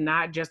being. It's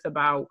not just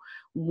about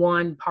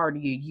one part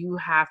of you. You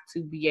have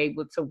to be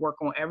able to work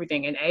on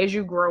everything. And as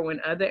you grow in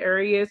other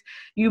areas,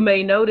 you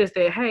may notice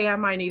that, hey, I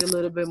might need a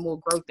little bit more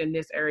growth in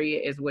this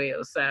area as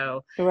well.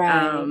 So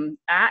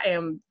I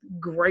am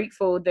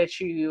grateful that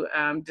you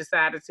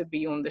decided to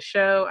be on the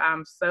show.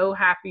 I'm so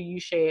happy you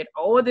shared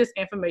all of this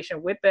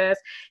information with us.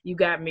 You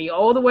got me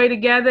all the way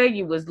together.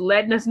 You was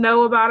letting us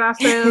know about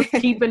ourselves,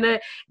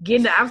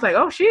 I was like,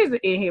 oh, she's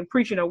in here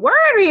preaching a word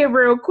here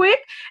real quick.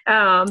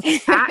 I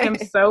am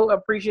so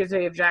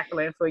appreciative,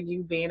 Jacqueline, for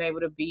you being able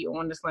to be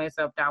on the Slaying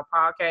Self-Doubt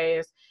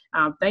podcast.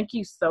 Thank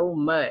you so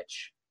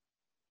much.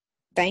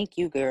 Thank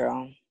you,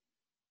 girl.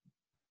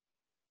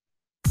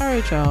 All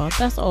right, y'all.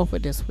 That's all for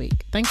this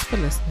week. Thanks for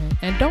listening.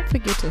 And don't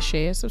forget to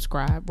share,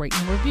 subscribe, rate,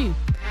 and review.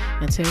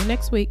 Until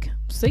next week.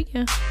 See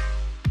ya.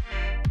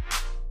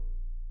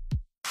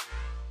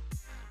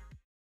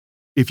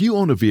 If you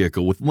own a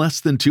vehicle with less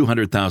than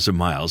 200,000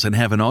 miles and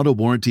have an auto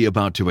warranty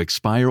about to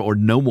expire or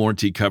no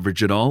warranty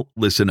coverage at all,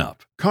 listen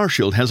up.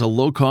 CarShield has a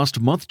low-cost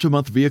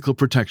month-to-month vehicle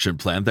protection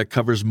plan that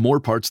covers more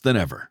parts than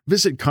ever.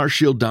 Visit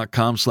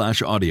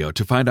carshield.com/audio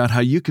to find out how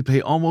you could pay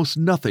almost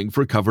nothing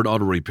for covered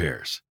auto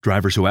repairs.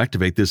 Drivers who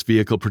activate this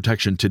vehicle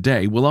protection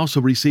today will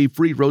also receive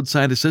free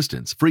roadside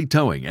assistance, free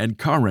towing, and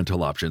car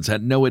rental options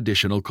at no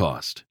additional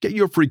cost. Get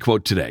your free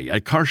quote today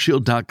at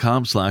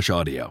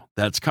carshield.com/audio.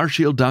 That's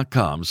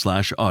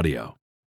carshield.com/audio.